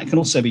goes, and that can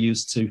also be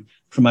used to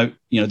promote,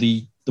 you know,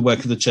 the work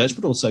of the church,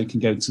 but also can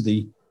go to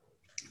the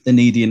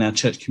needy in our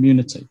church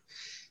community.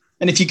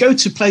 And if you go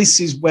to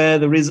places where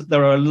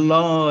there are a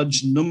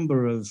large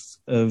number of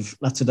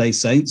Latter-day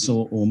Saints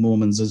or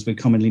Mormons, as we're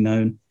commonly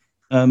known,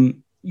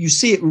 you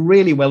see it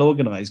really well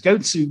organized. Go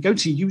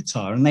to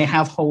Utah, and they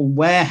have whole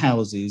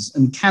warehouses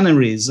and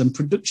canneries and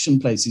production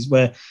places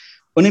where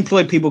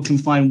unemployed people can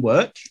find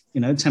work,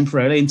 you know,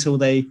 temporarily until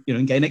they, you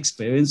know, gain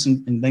experience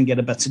and then get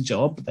a better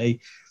job.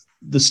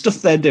 The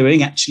stuff they're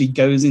doing actually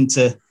goes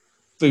into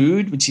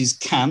food, which is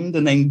canned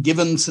and then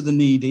given to the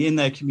needy in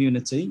their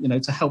community, you know,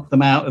 to help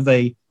them out of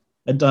a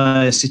a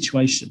dire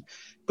situation.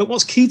 But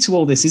what's key to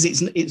all this is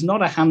it's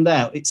not a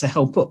handout, it's a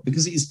help up,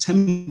 because it is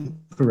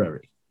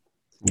temporary.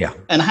 Yeah.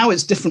 And how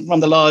it's different from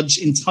the large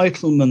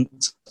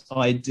entitlement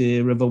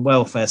idea of a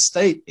welfare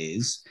state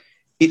is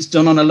it's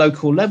done on a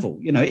local level.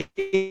 You know,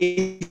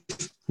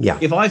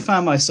 if I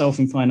found myself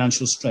in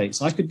financial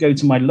straits, I could go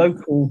to my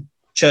local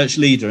church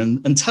leader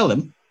and tell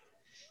him,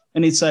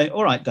 and he'd say,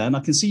 all right, Dan,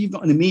 I can see you've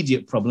got an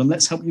immediate problem.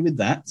 Let's help you with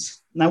that.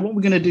 Now, what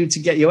we're going to do to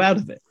get you out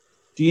of it?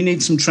 Do you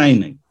need some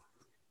training?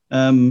 Why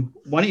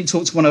don't you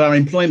talk to one of our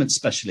employment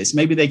specialists?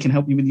 Maybe they can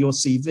help you with your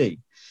CV.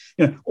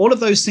 You know, all of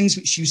those things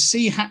which you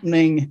see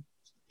happening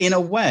in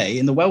a way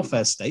in the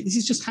welfare state, this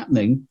is just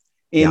happening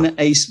in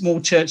a small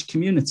church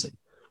community.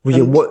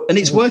 And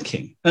it's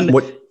working. And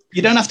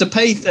you don't have to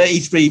pay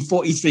 33,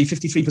 43,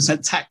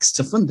 53% tax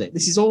to fund it.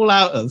 This is all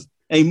out of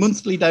a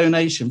monthly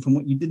donation from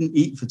what you didn't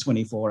eat for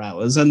 24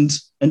 hours and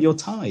your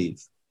tithe.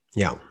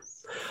 Yeah.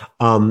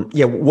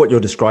 What you're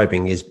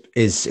describing is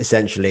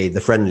essentially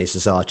the friendly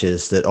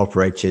societies that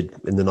operated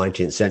in the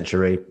 19th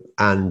century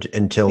and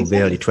until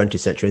the early 20th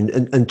century,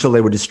 and until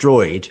they were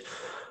destroyed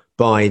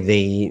by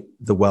the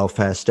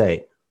welfare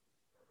state.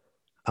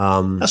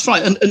 That's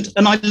right.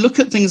 And I look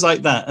at things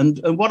like that,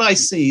 and what I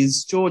see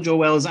is George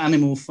Orwell's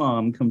Animal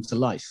Farm come to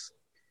life.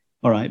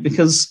 All right,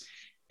 because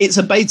it's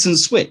a bait and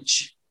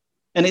switch,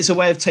 and it's a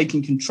way of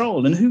taking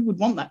control. And who would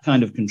want that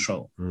kind of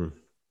control? And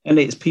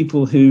it's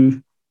people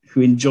who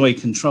enjoy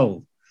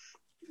control.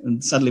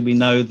 And sadly, we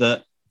know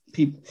that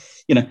people,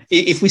 you know,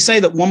 if we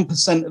say that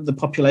 1% of the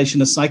population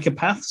are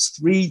psychopaths,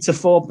 3 to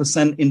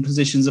 4% in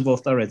positions of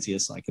authority are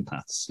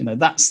psychopaths. You know,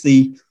 that's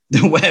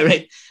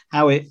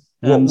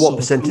what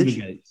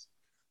percentage?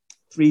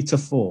 3 to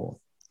 4.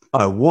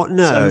 Oh, what?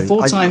 No. So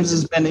 4 times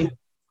as many.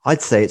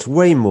 I'd say it's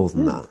way more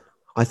than that.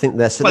 I think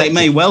they're selected.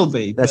 Well, it may well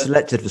be. They're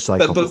selected for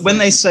psychopathy. But when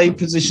they say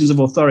positions of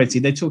authority,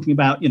 they're talking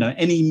about, you know,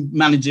 any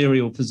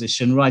managerial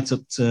position right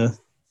up to,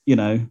 you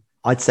know,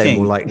 I'd say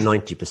more like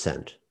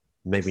 90%,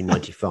 maybe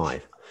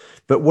 95.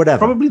 But whatever.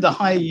 Probably the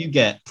higher you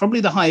get,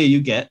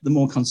 the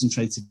more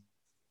concentrated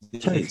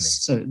it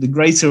is. So the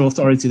greater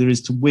authority there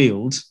is to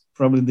wield,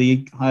 probably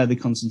the higher the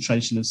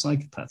concentration of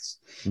psychopaths.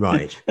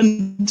 Right.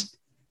 And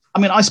I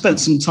mean, I spent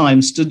some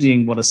time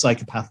studying what a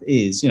psychopath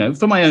is, you know,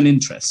 for my own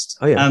interest.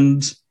 Oh, yeah.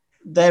 And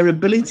their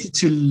ability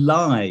to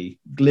lie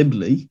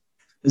glibly,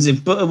 as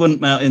if butter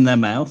wouldn't melt in their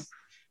mouth,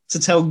 to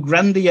tell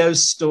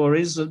grandiose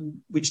stories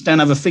which don't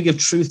have a fig of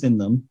truth in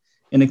them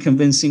in a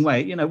convincing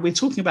way. You know, we're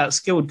talking about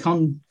skilled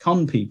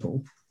con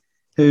people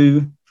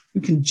who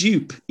can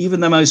dupe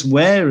even the most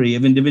wary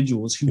of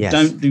individuals who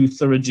don't do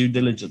thorough due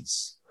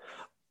diligence.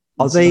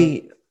 Are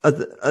they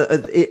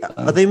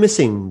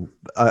missing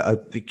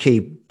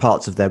key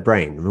parts of their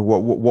brain? I mean,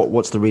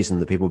 what's the reason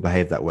that people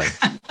behave that way?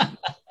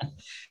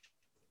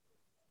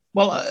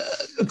 Well,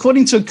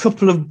 according to a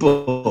couple of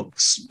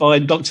books by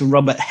Dr.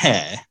 Robert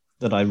Hare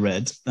that I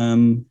read,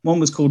 one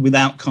was called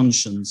Without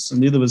Conscience,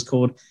 and the other was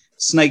called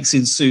Snakes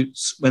in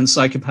Suits When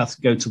Psychopaths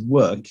Go to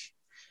Work.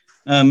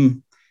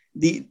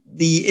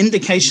 The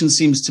indication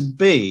seems to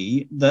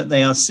be that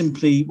they are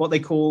simply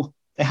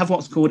they have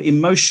what's called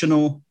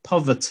emotional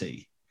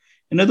poverty.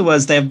 In other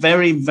words, they're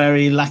very,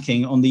 very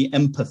lacking on the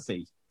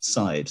empathy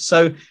side.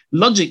 So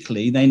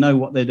logically, they know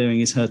what they're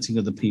doing is hurting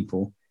other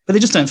people, but they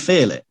just don't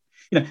feel it.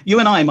 You know, you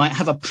and I might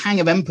have a pang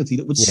of empathy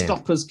that would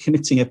stop us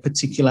committing a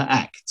particular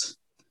act,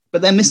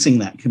 but they're missing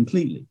that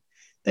completely.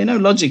 They know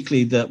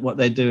logically that what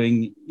they're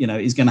doing, you know,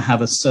 is going to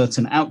have a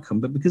certain outcome,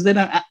 but because they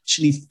don't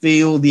actually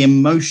feel the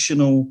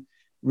emotional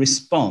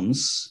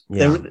response,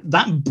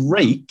 that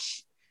break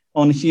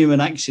on human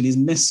action is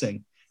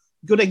missing.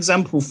 Good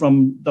example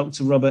from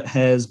Dr. Robert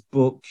Hare's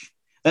book,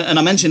 and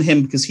I mention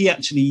him because he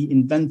actually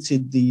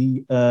invented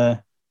the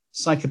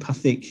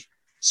psychopathic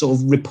sort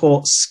of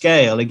report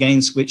scale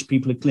against which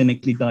people are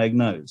clinically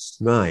diagnosed.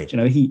 Right. You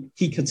know,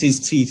 he cut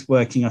his teeth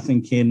working, I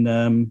think,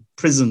 in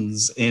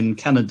prisons in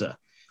Canada,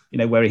 you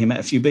know, where he met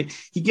a few. But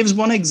he gives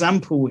one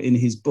example in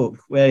his book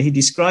where he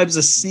describes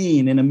a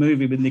scene in a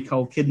movie with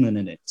Nicole Kidman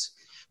in it,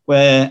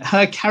 where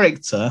her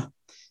character,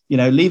 you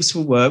know, leaves for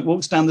work,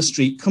 walks down the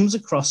street, comes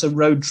across a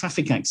road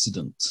traffic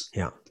accident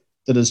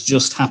that has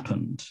just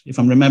happened. If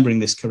I'm remembering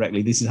this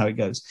correctly, this is how it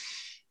goes.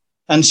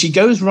 And she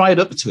goes right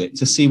up to it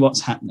to see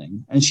what's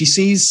happening. And she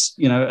sees,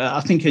 you know,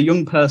 I think a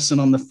young person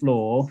on the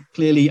floor,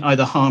 clearly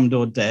either harmed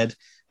or dead,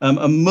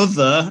 a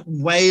mother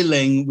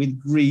wailing with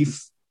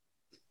grief.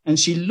 And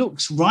she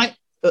looks right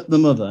at the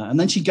mother. And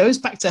then she goes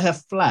back to her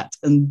flat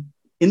and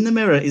in the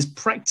mirror is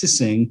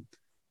practicing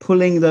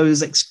pulling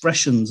those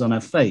expressions on her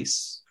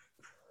face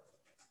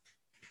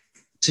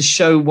to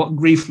show what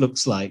grief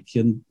looks like.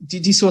 And do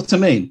you see what I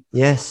mean?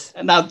 Yes.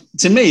 And now,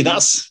 to me,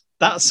 that's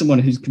someone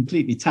who's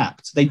completely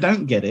tapped. They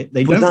don't get it.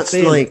 They don't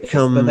feel it,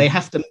 but they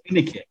have to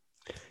mimic it.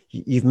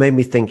 You've made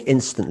me think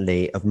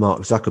instantly of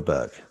Mark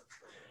Zuckerberg,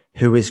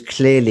 who is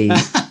clearly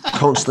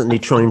constantly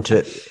trying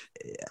to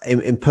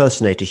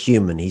impersonate a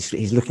human.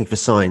 He's looking for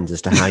signs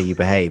as to how you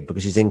behave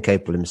because he's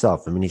incapable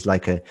himself. I mean, he's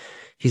like a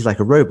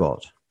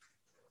robot,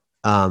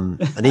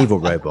 an evil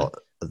robot.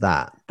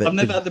 that. I've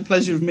never had the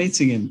pleasure of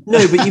meeting him.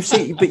 No,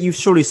 but you've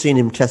surely seen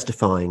him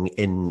testifying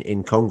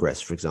in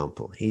Congress, for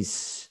example.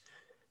 He's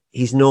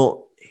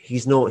not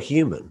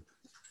human.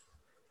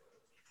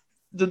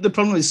 The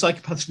problem is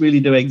psychopaths really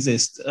do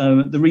exist.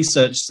 The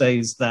research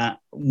says that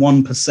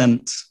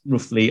 1%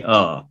 roughly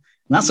are, and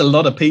that's a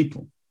lot of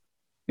people.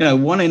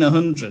 1 in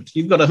 100.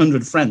 You've got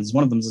 100 friends.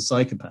 One of them's a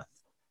psychopath.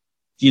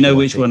 Do you know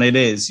which one it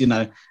is?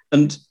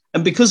 And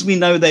because we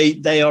know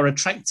they are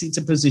attracted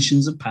to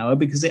positions of power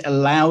because it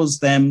allows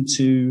them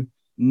to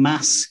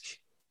mask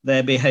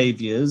their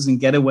behaviors and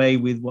get away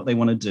with what they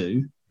want to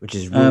do. Which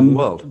is rule the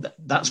world.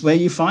 That's where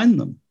you find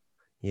them.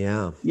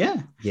 Yeah.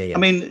 I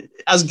mean,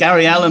 as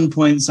Gary Allen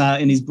points out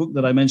in his book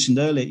that I mentioned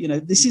earlier,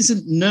 this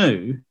isn't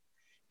new.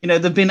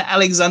 There've been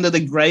Alexander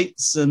the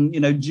Greats and,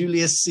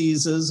 Julius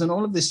Caesars and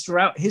all of this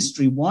throughout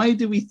history. Why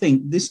do we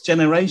think this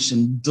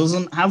generation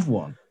doesn't have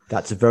one?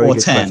 That's a very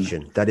good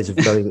question. That is a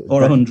very...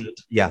 or 100.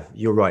 Yeah,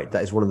 you're right.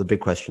 That is one of the big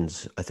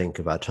questions, I think,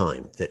 of our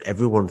time, that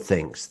everyone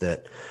thinks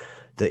that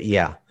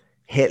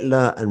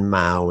Hitler and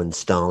Mao and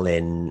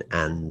Stalin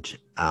and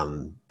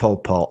Pol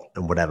Pot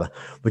and whatever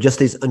were just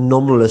these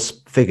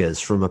anomalous figures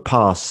from a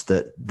past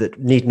that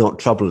need not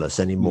trouble us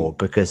anymore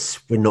because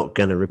we're not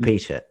going to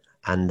repeat it,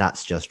 and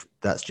that's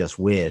just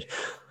weird.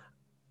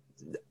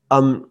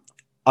 I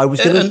would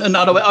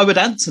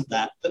add to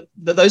that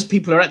those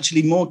people are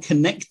actually more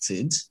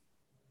connected.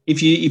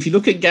 If you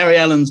look at Gary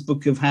Allen's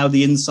book of how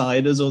the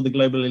insiders or the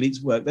global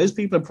elites work, those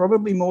people are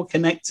probably more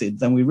connected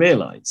than we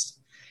realized.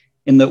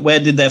 In that, where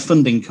did their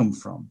funding come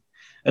from,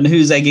 and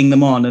who's egging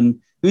them on,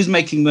 and who's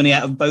making money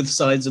out of both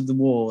sides of the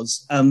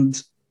wars?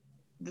 And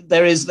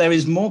there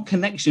is more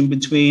connection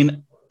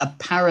between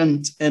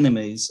apparent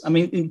enemies. I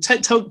mean,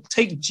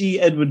 take G.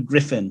 Edward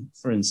Griffin,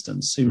 for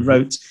instance, who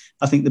wrote,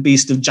 I think, The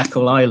Beast of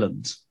Jekyll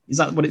Island. Is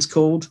that what it's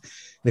called?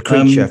 The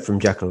Creature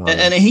from Jekyll Island.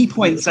 And he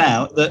points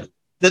out that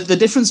the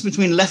difference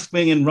between left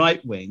wing and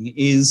right wing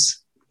is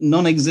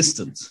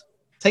non-existent.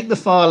 Take the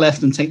far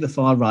left and take the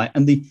far right,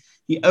 and the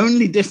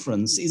only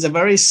difference is a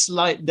very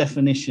slight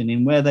definition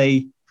in where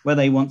they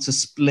want to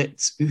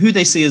split who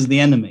they see as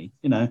the enemy.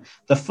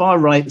 The far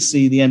right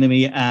see the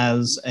enemy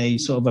as a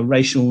sort of a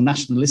racial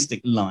nationalistic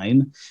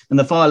line, and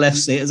the far left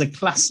see it as a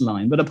class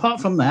line. But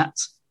apart from that,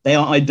 they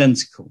are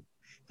identical.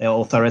 They are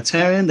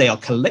authoritarian. They are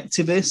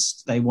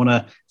collectivist. They want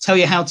to tell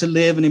you how to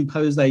live and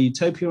impose their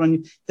utopia on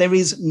you. There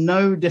is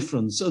no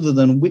difference other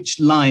than which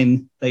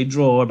line they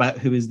draw about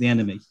who is the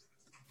enemy.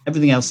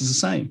 Everything else is the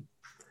same.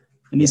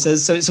 And he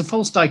says, so it's a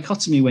false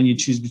dichotomy when you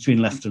choose between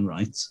left and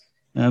right.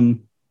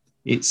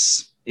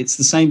 It's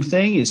the same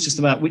thing. It's just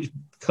about which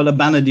color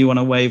banner do you want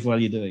to wave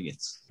while you're doing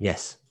it.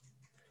 Yes.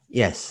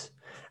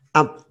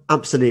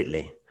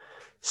 Absolutely.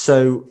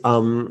 So,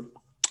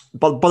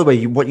 by the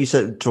way, what you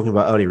said talking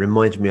about earlier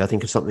reminded me, I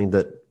think, of something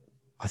that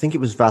I think it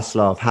was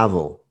Václav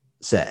Havel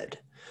said,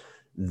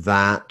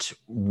 that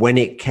when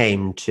it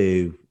came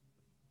to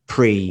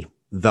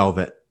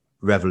pre-Velvet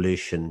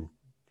Revolution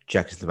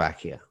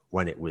Czechoslovakia,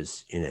 when it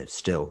was,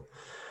 still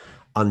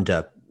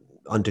under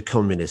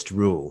communist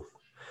rule,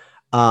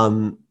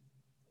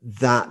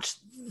 that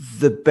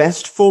the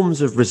best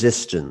forms of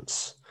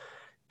resistance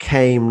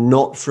came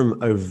not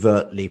from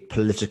overtly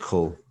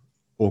political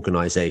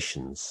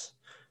organizations,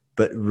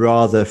 but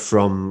rather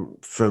from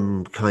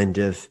kind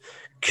of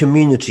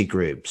community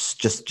groups,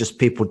 just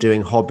people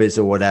doing hobbies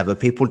or whatever,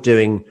 people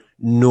doing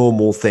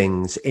normal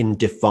things in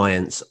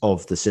defiance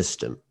of the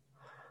system.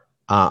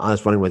 I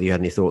was wondering whether you had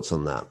any thoughts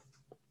on that.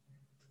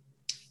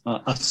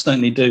 I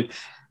certainly do.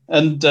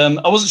 And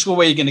I wasn't sure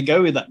where you're going to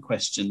go with that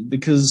question,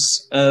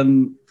 because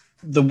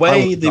the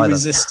way the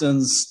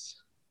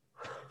resistance,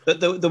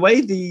 the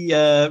way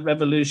the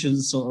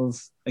revolution sort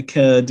of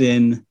occurred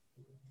in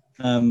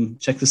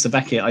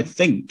Czechoslovakia, I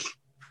think,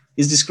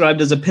 is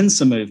described as a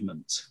pincer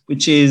movement,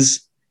 which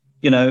is,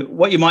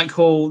 what you might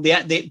call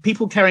the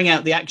people carrying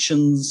out the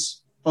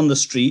actions on the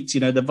street,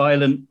 the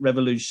violent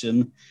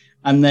revolution,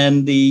 and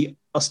then the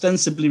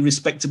ostensibly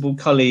respectable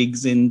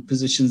colleagues in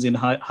positions in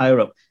higher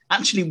up,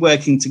 actually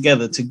working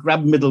together to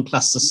grab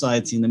middle-class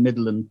society in the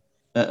middle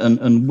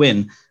and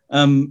win.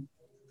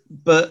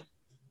 But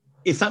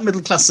if that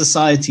middle-class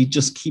society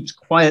just keeps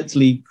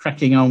quietly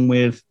cracking on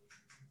with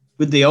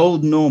the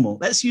old normal,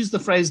 let's use the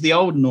phrase the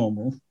old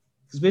normal,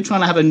 because we're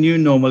trying to have a new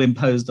normal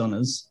imposed on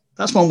us.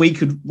 That's one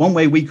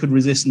way we could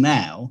resist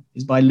now,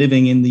 is by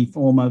living in the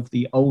form of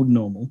the old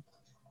normal.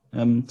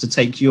 To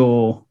take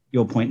your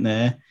point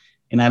there,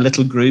 in our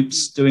little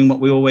groups, doing what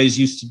we always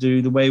used to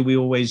do, the way we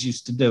always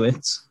used to do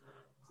it.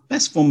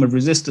 Best form of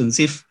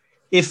resistance. If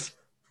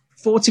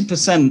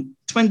 40%,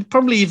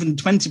 probably even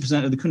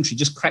 20% of the country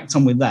just cracked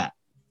on with that,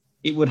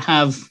 it would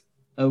have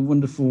a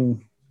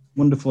wonderful,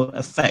 wonderful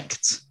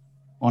effect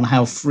on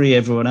how free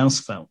everyone else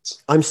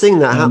felt. I'm seeing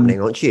that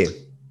happening, aren't you?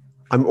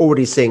 I'm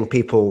already seeing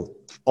people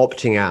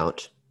opting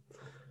out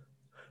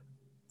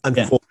and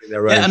forming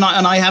their own. Yeah, and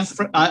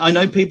I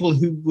know people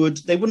who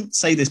wouldn't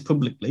say this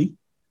publicly.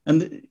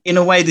 And in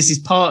a way, this is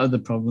part of the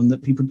problem,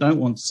 that people don't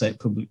want to say it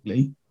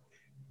publicly,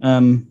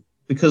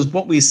 because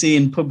what we see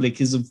in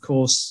public is, of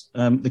course,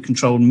 the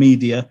controlled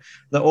media.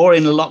 They're all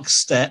in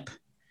lockstep.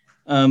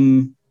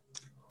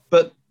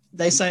 But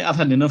they say, I've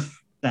had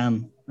enough,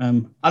 Dan.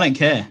 I don't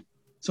care.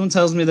 Someone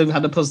tells me they've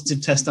had a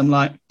positive test. I'm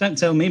like, don't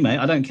tell me, mate.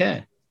 I don't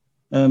care.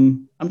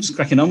 I'm just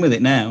cracking on with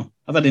it now.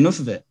 I've had enough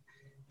of it,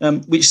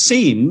 which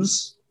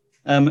seems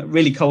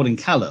really cold and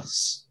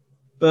callous.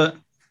 But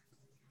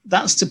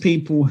that's to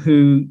people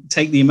who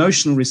take the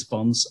emotional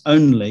response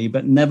only,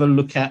 but never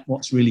look at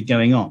what's really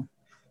going on.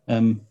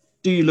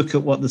 Do you look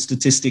at what the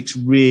statistics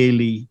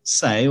really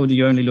say, or do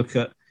you only look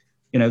at,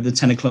 the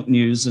 10 o'clock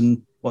news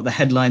and what the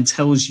headline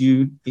tells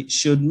you it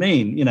should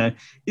mean?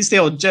 It's the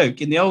old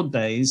joke. In the old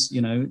days,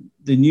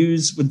 the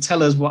news would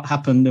tell us what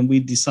happened and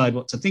we'd decide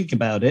what to think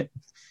about it.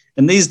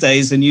 And these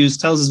days, the news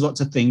tells us what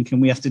to think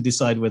and we have to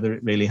decide whether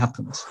it really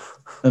happened.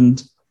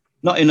 And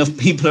not enough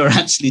people are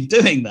actually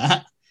doing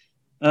that.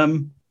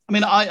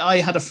 I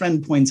had a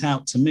friend point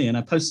out to me, and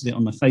I posted it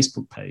on my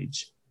Facebook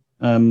page,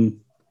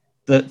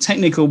 that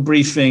technical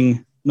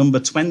briefing number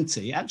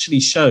 20 actually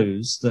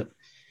shows that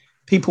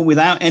people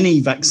without any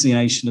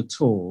vaccination at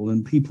all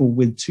and people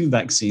with 2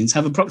 vaccines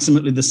have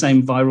approximately the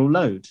same viral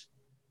load.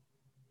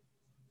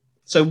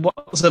 So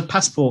what's a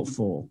passport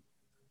for?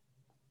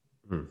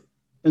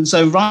 And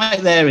so right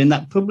there in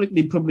that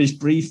publicly published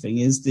briefing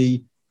is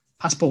the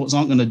passports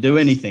aren't going to do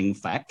anything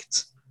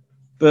fact,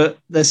 but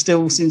they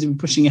still seem to be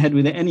pushing ahead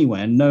with it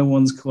anyway, and no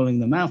one's calling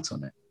them out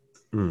on it.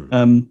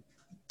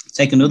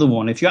 Take another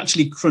one. If you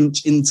actually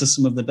crunch into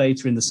some of the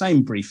data in the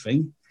same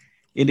briefing,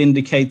 it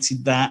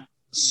indicated that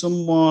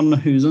someone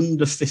who's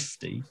under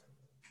 50,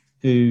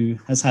 who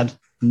has had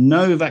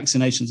no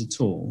vaccinations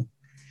at all,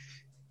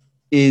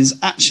 is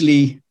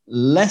actually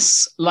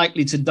less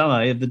likely to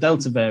die of the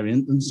Delta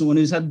variant than someone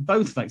who's had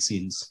both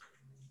vaccines.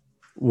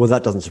 Well,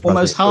 that doesn't surprise me.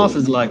 Almost half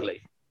as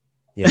likely.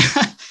 Yeah.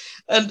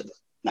 And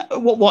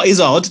what is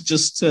odd,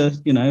 just to,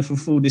 for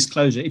full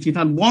disclosure, if you've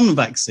had one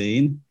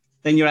vaccine,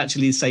 then you're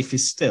actually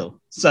safest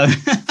still. So,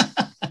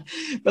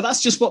 but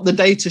that's just what the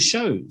data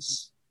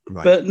shows.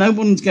 Right. But no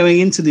one's going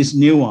into this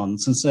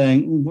nuance and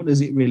saying, what does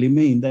it really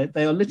mean?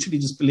 They are literally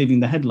just believing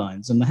the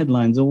headlines, and the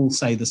headlines all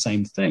say the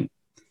same thing.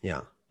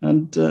 Yeah.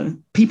 And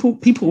people,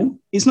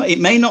 it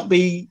may not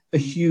be a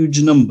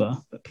huge number,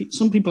 but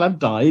some people have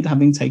died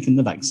having taken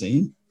the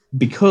vaccine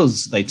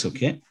because they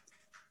took it.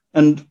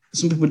 And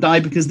some people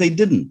died because they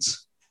didn't.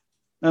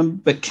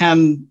 But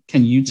can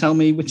you tell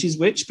me which is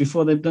which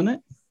before they've done it?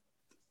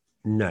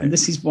 No. And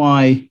this is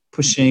why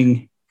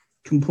pushing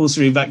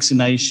compulsory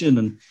vaccination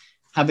and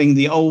having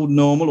the old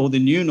normal or the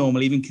new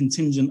normal, even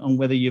contingent on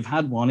whether you've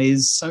had one,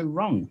 is so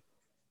wrong.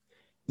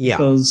 Yeah.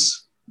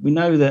 Because we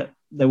know that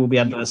there will be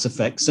adverse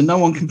effects, and no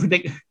one can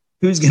predict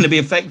who's going to be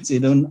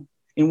affected and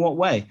in what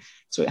way.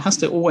 So it has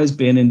to always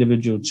be an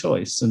individual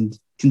choice, and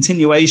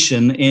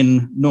continuation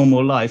in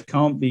normal life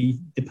can't be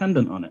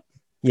dependent on it.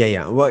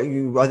 Yeah. Well,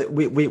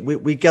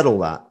 we get all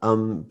that.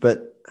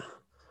 But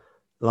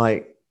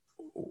like,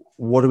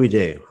 what do we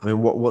do? I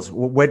mean, what's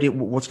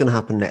going to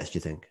happen next? Do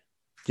you think?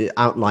 Do you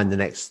outline the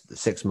next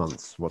 6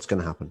 months? What's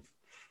going to happen?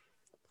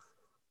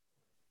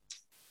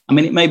 I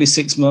mean, it may be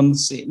 6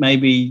 months, it may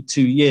be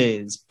 2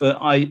 years, but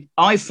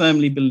I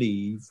firmly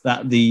believe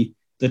that the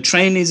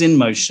train is in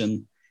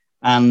motion,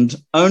 and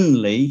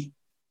only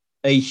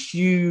a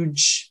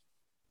huge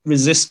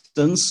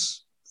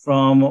resistance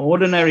from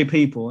ordinary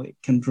people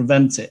can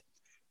prevent it.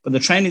 But the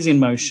train is in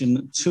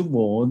motion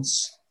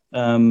towards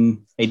a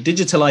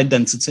digital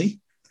identity.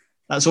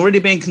 That's already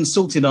being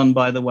consulted on,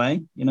 by the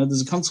way.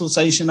 There's a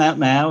consultation out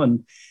now,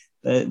 and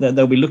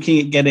they'll be looking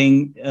at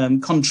getting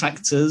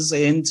contractors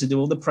in to do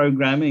all the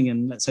programming,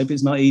 and let's hope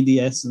it's not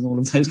EDS and all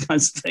of those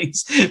kinds of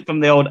things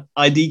from the old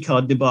ID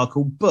card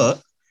debacle.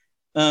 But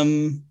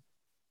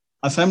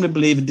I firmly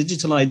believe a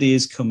digital ID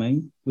is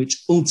coming,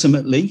 which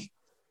ultimately,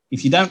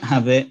 if you don't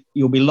have it,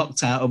 you'll be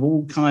locked out of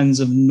all kinds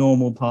of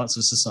normal parts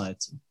of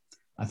society.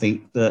 I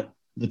think that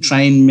the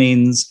train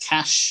means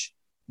cash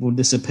will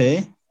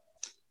disappear.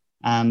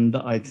 And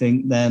I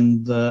think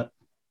then that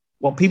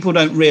what people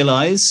don't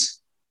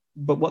realize,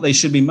 but what they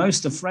should be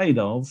most afraid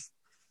of,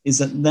 is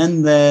that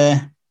then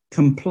their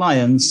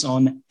compliance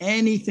on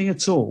anything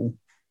at all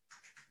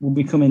will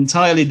become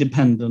entirely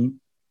dependent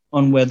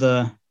on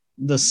whether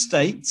the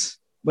state,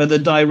 whether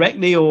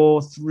directly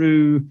or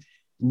through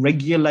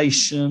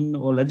regulation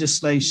or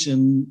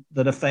legislation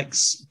that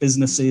affects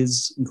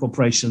businesses and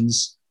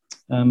corporations,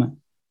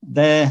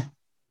 their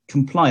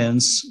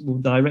compliance will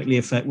directly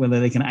affect whether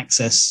they can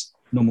access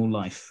normal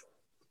life,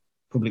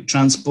 public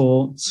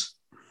transport,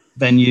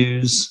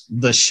 venues,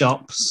 the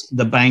shops,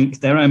 the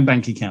bank, their own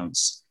bank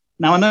accounts.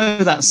 Now, I know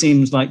that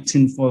seems like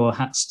tinfoil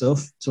hat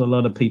stuff to a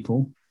lot of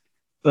people,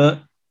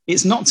 but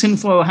it's not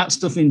tinfoil hat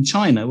stuff in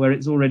China where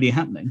it's already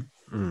happening.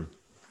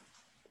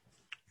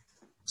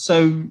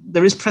 So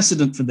there is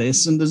precedent for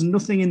this, and there's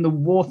nothing in the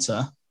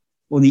water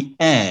or the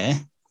air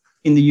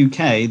in the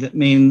UK that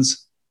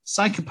means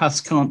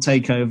psychopaths can't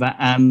take over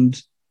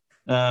and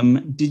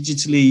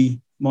digitally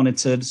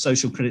monitored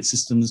social credit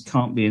systems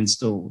can't be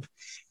installed.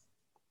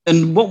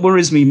 And what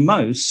worries me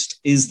most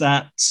is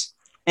that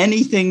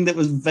anything that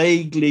was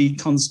vaguely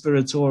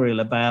conspiratorial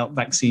about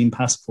vaccine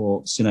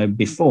passports,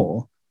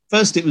 before,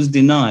 first it was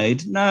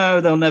denied.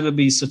 No, there'll never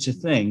be such a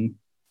thing.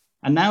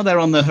 And now they're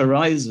on the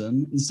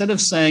horizon. Instead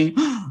of saying,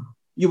 oh,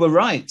 you were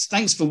right,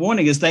 thanks for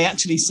warning us, they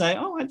actually say,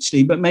 oh,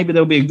 actually, but maybe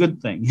there'll be a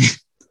good thing.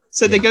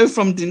 So they go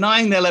from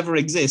denying they'll ever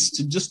exist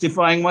to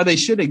justifying why they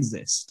should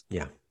exist.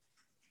 Yeah.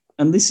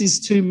 And this is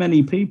too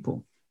many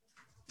people.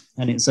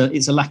 And it's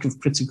a lack of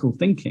critical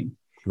thinking.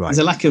 Right. It's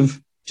a lack of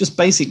just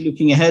basic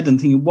looking ahead and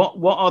thinking, what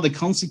are the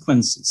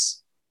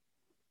consequences?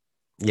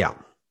 Yeah.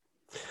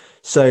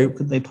 So what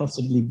could they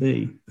possibly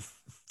be?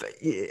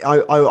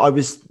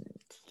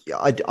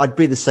 I'd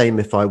be the same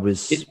if I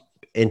was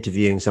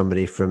interviewing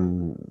somebody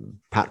from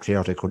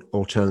Patriotic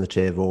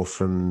Alternative or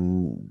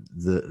from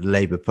the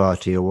Labour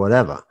Party or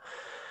whatever.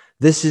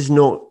 This is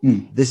not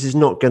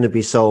going to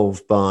be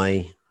solved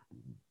by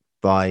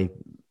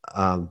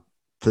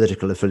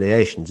political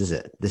affiliations, is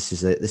it? This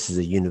is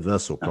a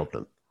universal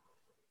problem.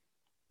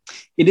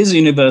 It is a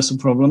universal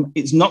problem.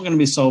 It's not going to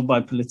be solved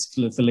by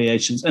political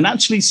affiliations. And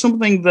actually,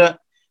 something that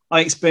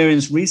I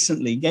experienced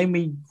recently gave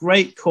me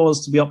great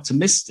cause to be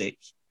optimistic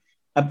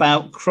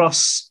about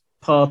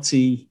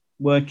cross-party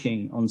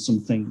working on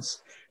some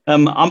things.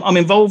 I'm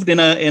involved in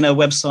a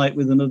website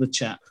with another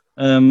chap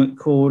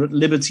called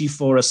Liberty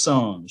for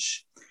Assange.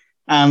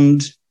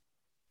 And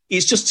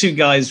it's just two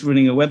guys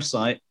running a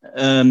website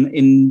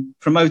in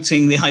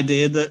promoting the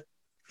idea that,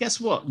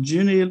 guess what?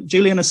 Julian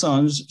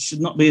Assange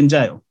should not be in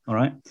jail, all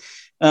right?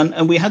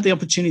 And we had the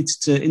opportunity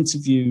to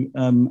interview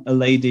a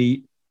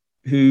lady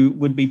who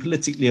would be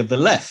politically of the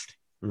left.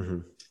 Mm-hmm.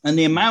 And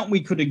the amount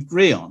we could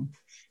agree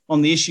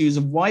on the issues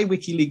of why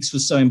WikiLeaks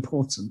was so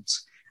important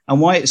and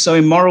why it's so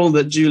immoral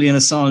that Julian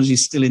Assange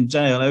is still in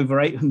jail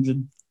over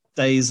 800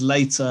 days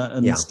later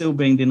and still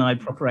being denied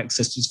proper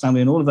access to his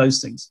family and all of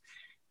those things.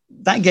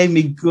 That gave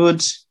me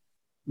good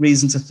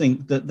reason to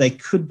think that they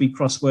could be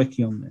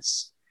cross-working on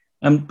this.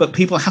 But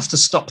people have to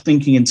stop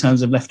thinking in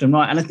terms of left and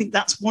right. And I think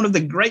that's one of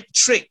the great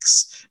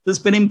tricks that's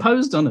been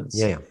imposed on us.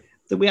 Yeah.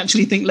 That we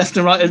actually think left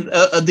and right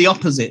are the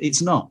opposite.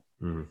 It's not.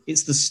 Mm.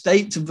 It's the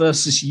state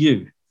versus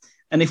you.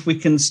 And if we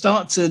can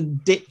start to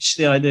ditch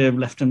the idea of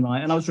left and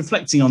right, and I was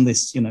reflecting on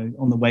this,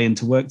 on the way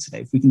into work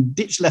today, if we can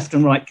ditch left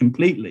and right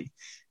completely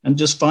and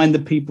just find the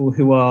people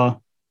who are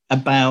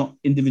about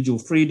individual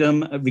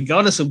freedom,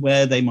 regardless of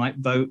where they might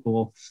vote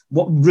or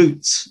what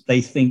routes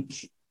they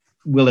think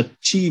will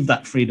achieve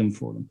that freedom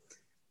for them,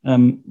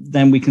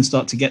 then we can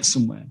start to get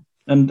somewhere.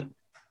 And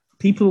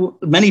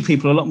many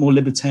people are a lot more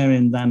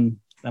libertarian than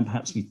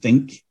perhaps we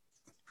think,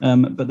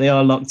 but they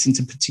are locked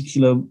into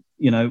particular,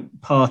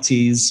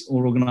 parties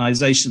or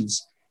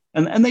organizations.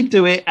 And they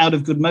do it out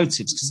of good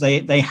motives because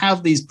they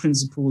have these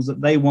principles that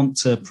they want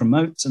to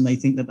promote and they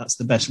think that that's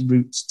the best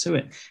route to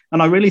it.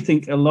 And I really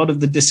think a lot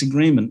of the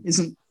disagreement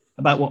isn't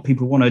about what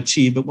people want to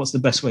achieve, but what's the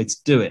best way to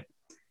do it.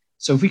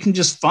 So if we can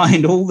just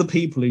find all the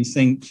people who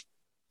think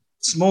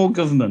small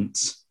government,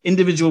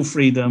 individual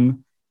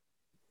freedom,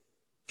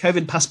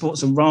 COVID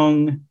passports are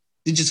wrong,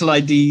 digital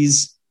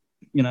IDs,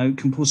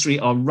 compulsory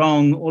are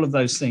wrong, all of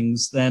those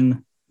things,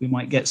 then we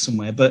might get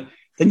somewhere. But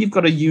then you've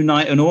got to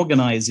unite and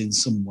organize in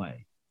some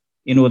way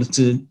in order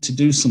to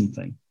do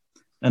something.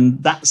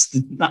 And that's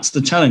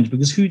the challenge,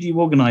 because who do you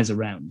organize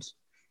around?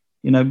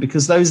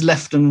 Because those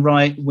left and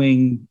right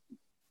wing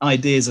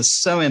ideas are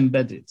so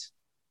embedded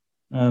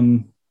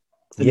that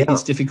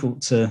it's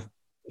difficult to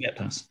get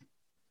past.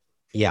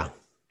 Yeah.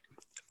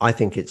 I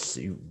think it's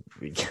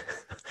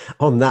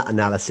on that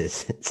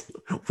analysis,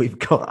 we've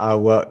got our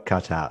work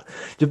cut out.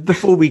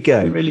 Before we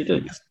go, we really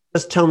do.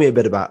 Just tell me a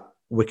bit about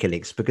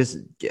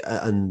WikiLeaks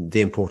and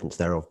the importance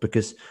thereof,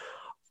 because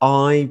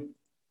a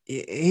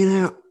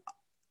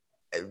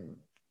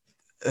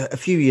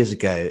few years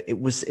ago, it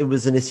was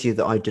an issue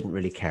that I didn't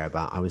really care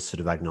about. I was sort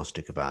of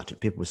agnostic about it.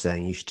 People were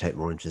saying you should take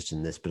more interest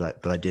in this,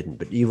 but I didn't.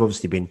 But you've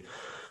obviously been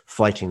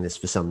fighting this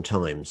for some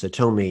time. So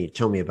tell me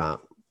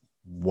about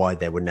why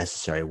they were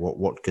necessary,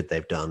 what good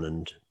they've done.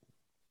 And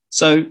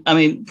so, I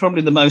mean,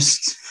 probably the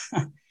most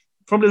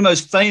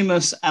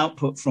famous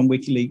output from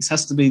WikiLeaks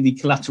has to be the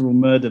collateral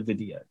murder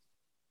video.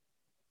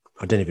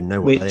 I don't even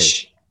know what that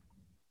is.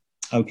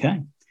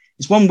 Okay.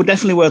 It's one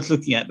definitely worth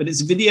looking at, but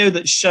it's a video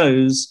that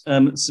shows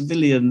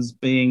civilians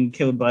being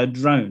killed by a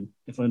drone,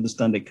 if I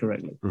understand it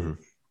correctly. Mm-hmm.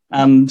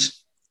 And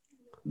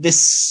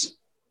this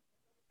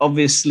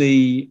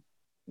obviously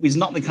is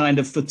not the kind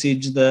of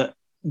footage that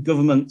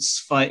governments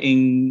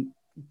fighting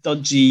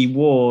dodgy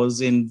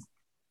wars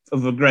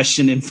of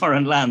aggression in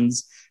foreign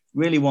lands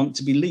really want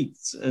to be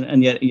leaked,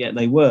 and yet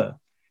they were,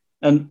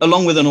 and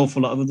along with an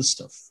awful lot of other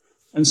stuff.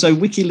 And so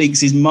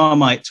WikiLeaks is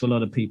Marmite to a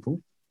lot of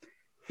people,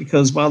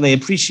 because while they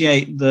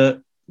appreciate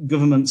that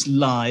governments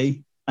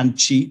lie and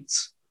cheat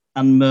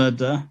and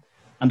murder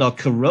and are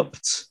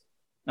corrupt,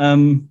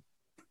 on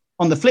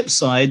the flip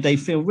side, they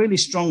feel really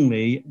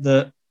strongly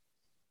that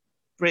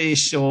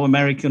British or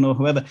American or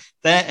whoever,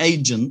 their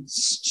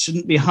agents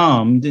shouldn't be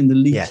harmed in the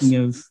leaking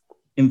of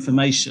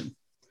information.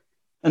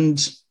 And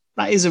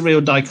that is a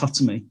real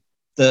dichotomy,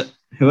 that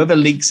whoever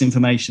leaks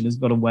information has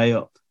got to weigh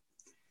up.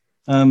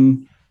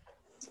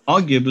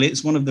 arguably,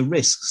 it's one of the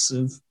risks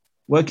of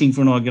working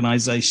for an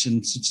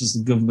organization such as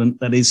the government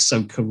that is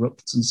so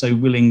corrupt and so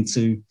willing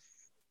to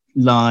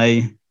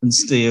lie and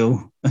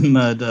steal and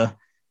murder.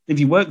 If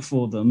you work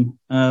for them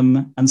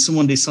and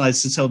someone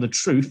decides to tell the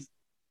truth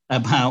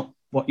about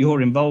what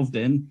you're involved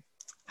in,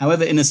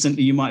 however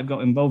innocently you might have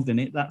got involved in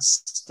it,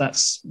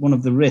 that's one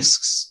of the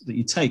risks that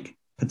you take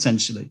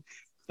potentially.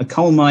 A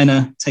coal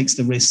miner takes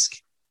the risk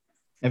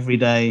every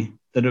day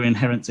that are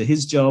inherent to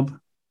his job.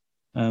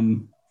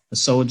 A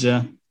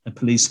soldier, a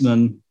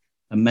policeman,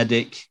 a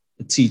medic,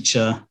 a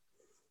teacher,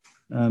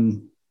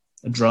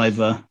 a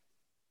driver.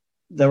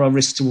 There are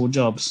risks to all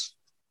jobs.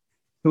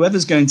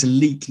 Whoever's going to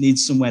leak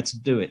needs somewhere to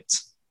do it.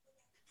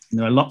 And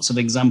there are lots of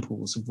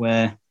examples of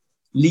where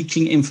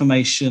leaking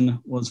information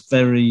was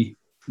very,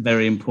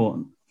 very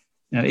important.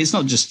 Now, it's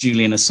not just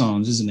Julian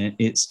Assange, isn't it?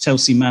 It's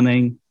Chelsea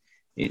Manning,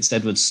 it's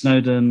Edward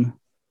Snowden,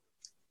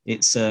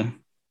 it's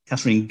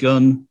Catherine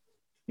Gunn.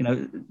 You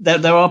know,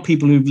 there are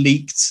people who've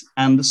leaked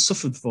and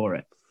suffered for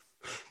it,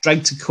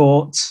 dragged to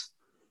court,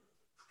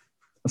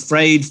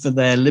 afraid for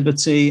their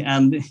liberty.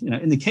 And, you know,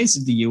 in the case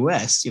of the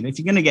US, you know, if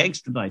you're going to get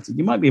extradited,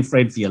 you might be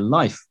afraid for your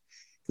life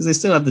because they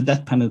still have the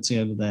death penalty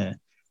over there.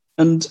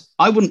 And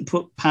I wouldn't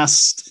put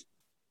past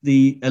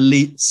the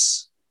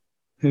elites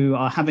who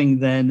are having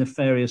their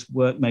nefarious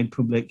work made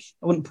public.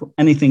 I wouldn't put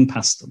anything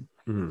past them.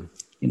 Mm.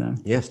 You know,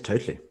 yes,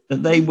 totally.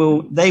 That they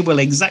will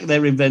exact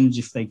their revenge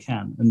if they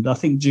can. And I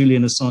think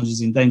Julian Assange is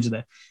in danger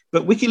there.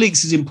 But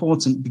WikiLeaks is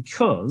important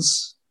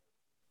because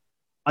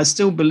I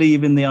still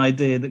believe in the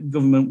idea that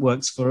government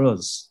works for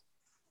us.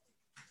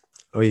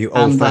 Oh, you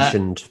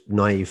old-fashioned,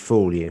 naive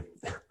fool, you.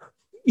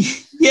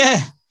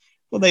 Yeah.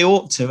 Well, they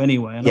ought to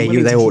anyway. And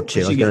yeah, they ought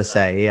to. I was going to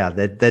say, yeah,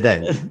 they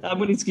don't. I'm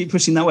willing to keep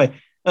pushing that way.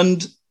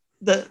 And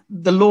the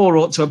law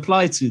ought to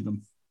apply to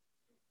them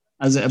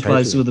as it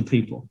applies to other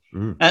people.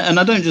 Mm. And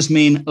I don't just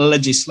mean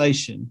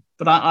legislation,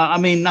 but I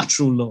mean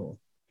natural law.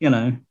 You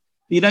know,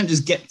 you don't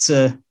just get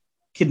to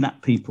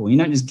kidnap people. You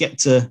don't just get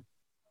to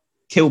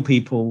kill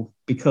people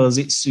because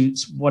it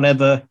suits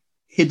whatever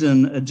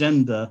hidden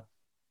agenda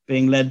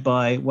being led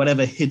by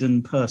whatever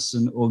hidden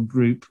person or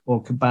group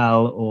or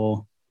cabal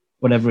or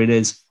whatever it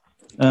is.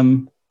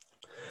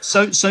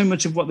 So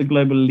much of what the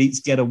global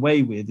elites get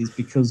away with is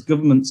because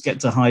governments get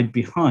to hide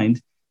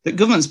behind, that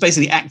governments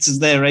basically act as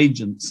their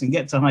agents and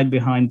get to hide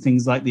behind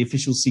things like the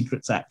Official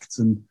Secrets Act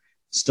and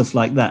stuff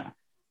like that.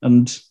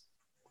 And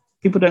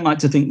people don't like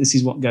to think this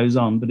is what goes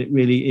on, but it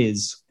really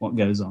is what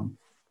goes on.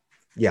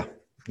 Yeah.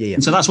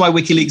 And so that's why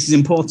WikiLeaks is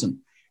important,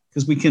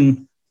 because we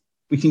can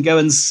go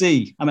and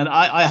see. I mean,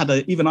 I had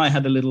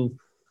a little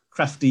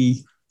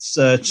crafty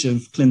search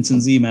of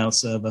Clinton's email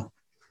server.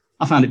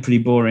 I found it pretty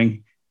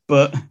boring,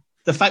 but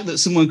the fact that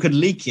someone could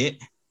leak it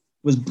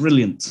was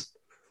brilliant,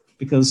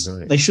 because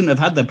they shouldn't have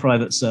had their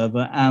private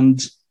server,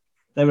 and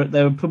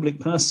they're a public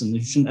person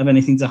who shouldn't have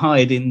anything to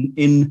hide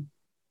in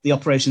the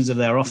operations of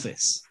their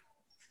office.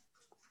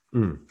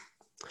 Mm.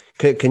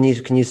 Can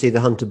you see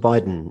the Hunter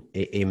Biden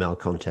email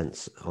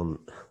contents on?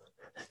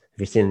 Have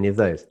you seen any of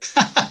those?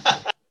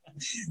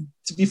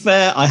 To be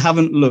fair, I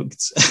haven't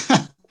looked.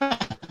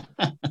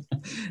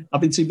 I've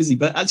been too busy,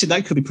 but actually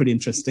that could be pretty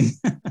interesting.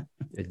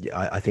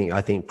 I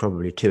think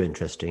probably too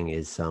interesting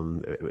is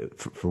from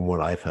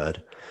what I've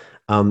heard.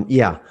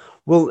 Yeah.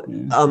 Well,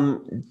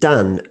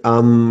 Dan,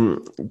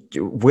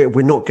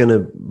 we're not going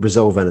to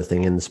resolve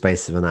anything in the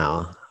space of an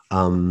hour.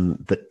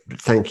 But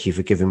thank you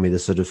for giving me the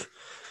sort of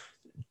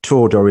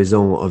tour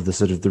d'horizon of the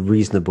sort of the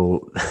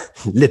reasonable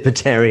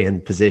libertarian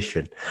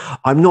position.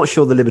 I'm not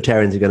sure the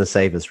libertarians are going to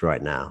save us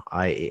right now.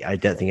 I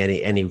don't think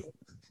any.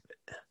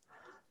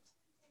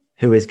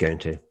 Who is going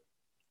to?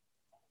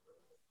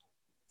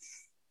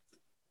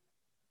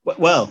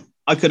 Well,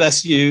 I could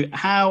ask you,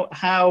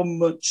 how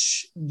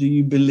much do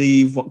you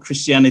believe what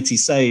Christianity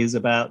says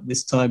about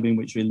this time in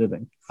which we're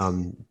living?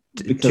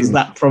 Because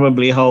that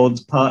probably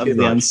holds part of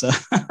the answer.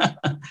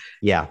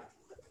 Yeah.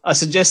 I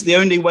suggest the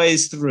only way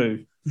is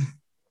through.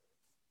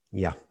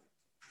 Yeah.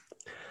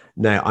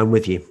 No, I'm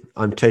with you.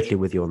 I'm totally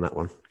with you on that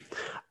one.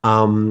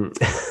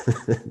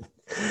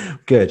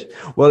 Good.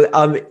 Well,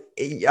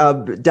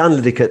 Dan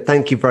Liddicott,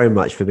 thank you very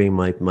much for being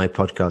my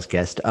podcast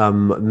guest.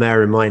 May I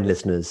remind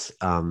listeners,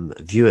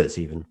 viewers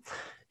even,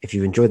 if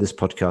you enjoy this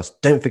podcast,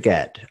 don't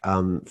forget,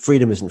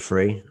 freedom isn't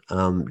free.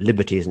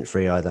 Liberty isn't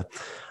free either.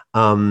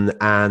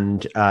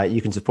 And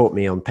you can support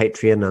me on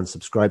Patreon and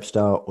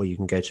Subscribestar, or you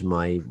can go to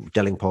my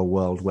Dellingpole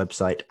World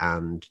website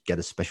and get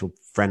a special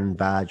friend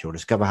badge, or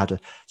discover how to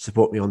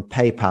support me on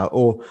PayPal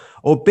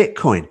or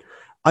Bitcoin.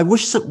 I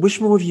wish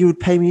more of you would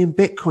pay me in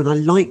Bitcoin. I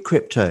like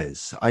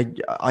cryptos.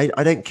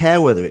 I don't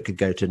care whether it could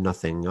go to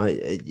nothing.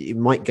 It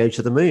might go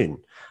to the moon.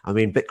 I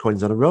mean,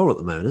 Bitcoin's on a roll at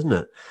the moment, isn't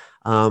it?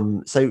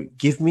 So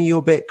give me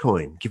your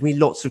Bitcoin. Give me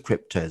lots of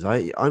cryptos.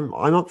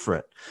 I'm up for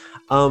it.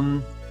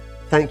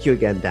 Thank you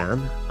again,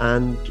 Dan,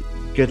 and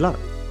good luck.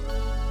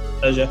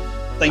 Pleasure.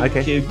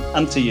 Thank you,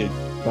 and to you.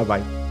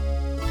 Bye-bye.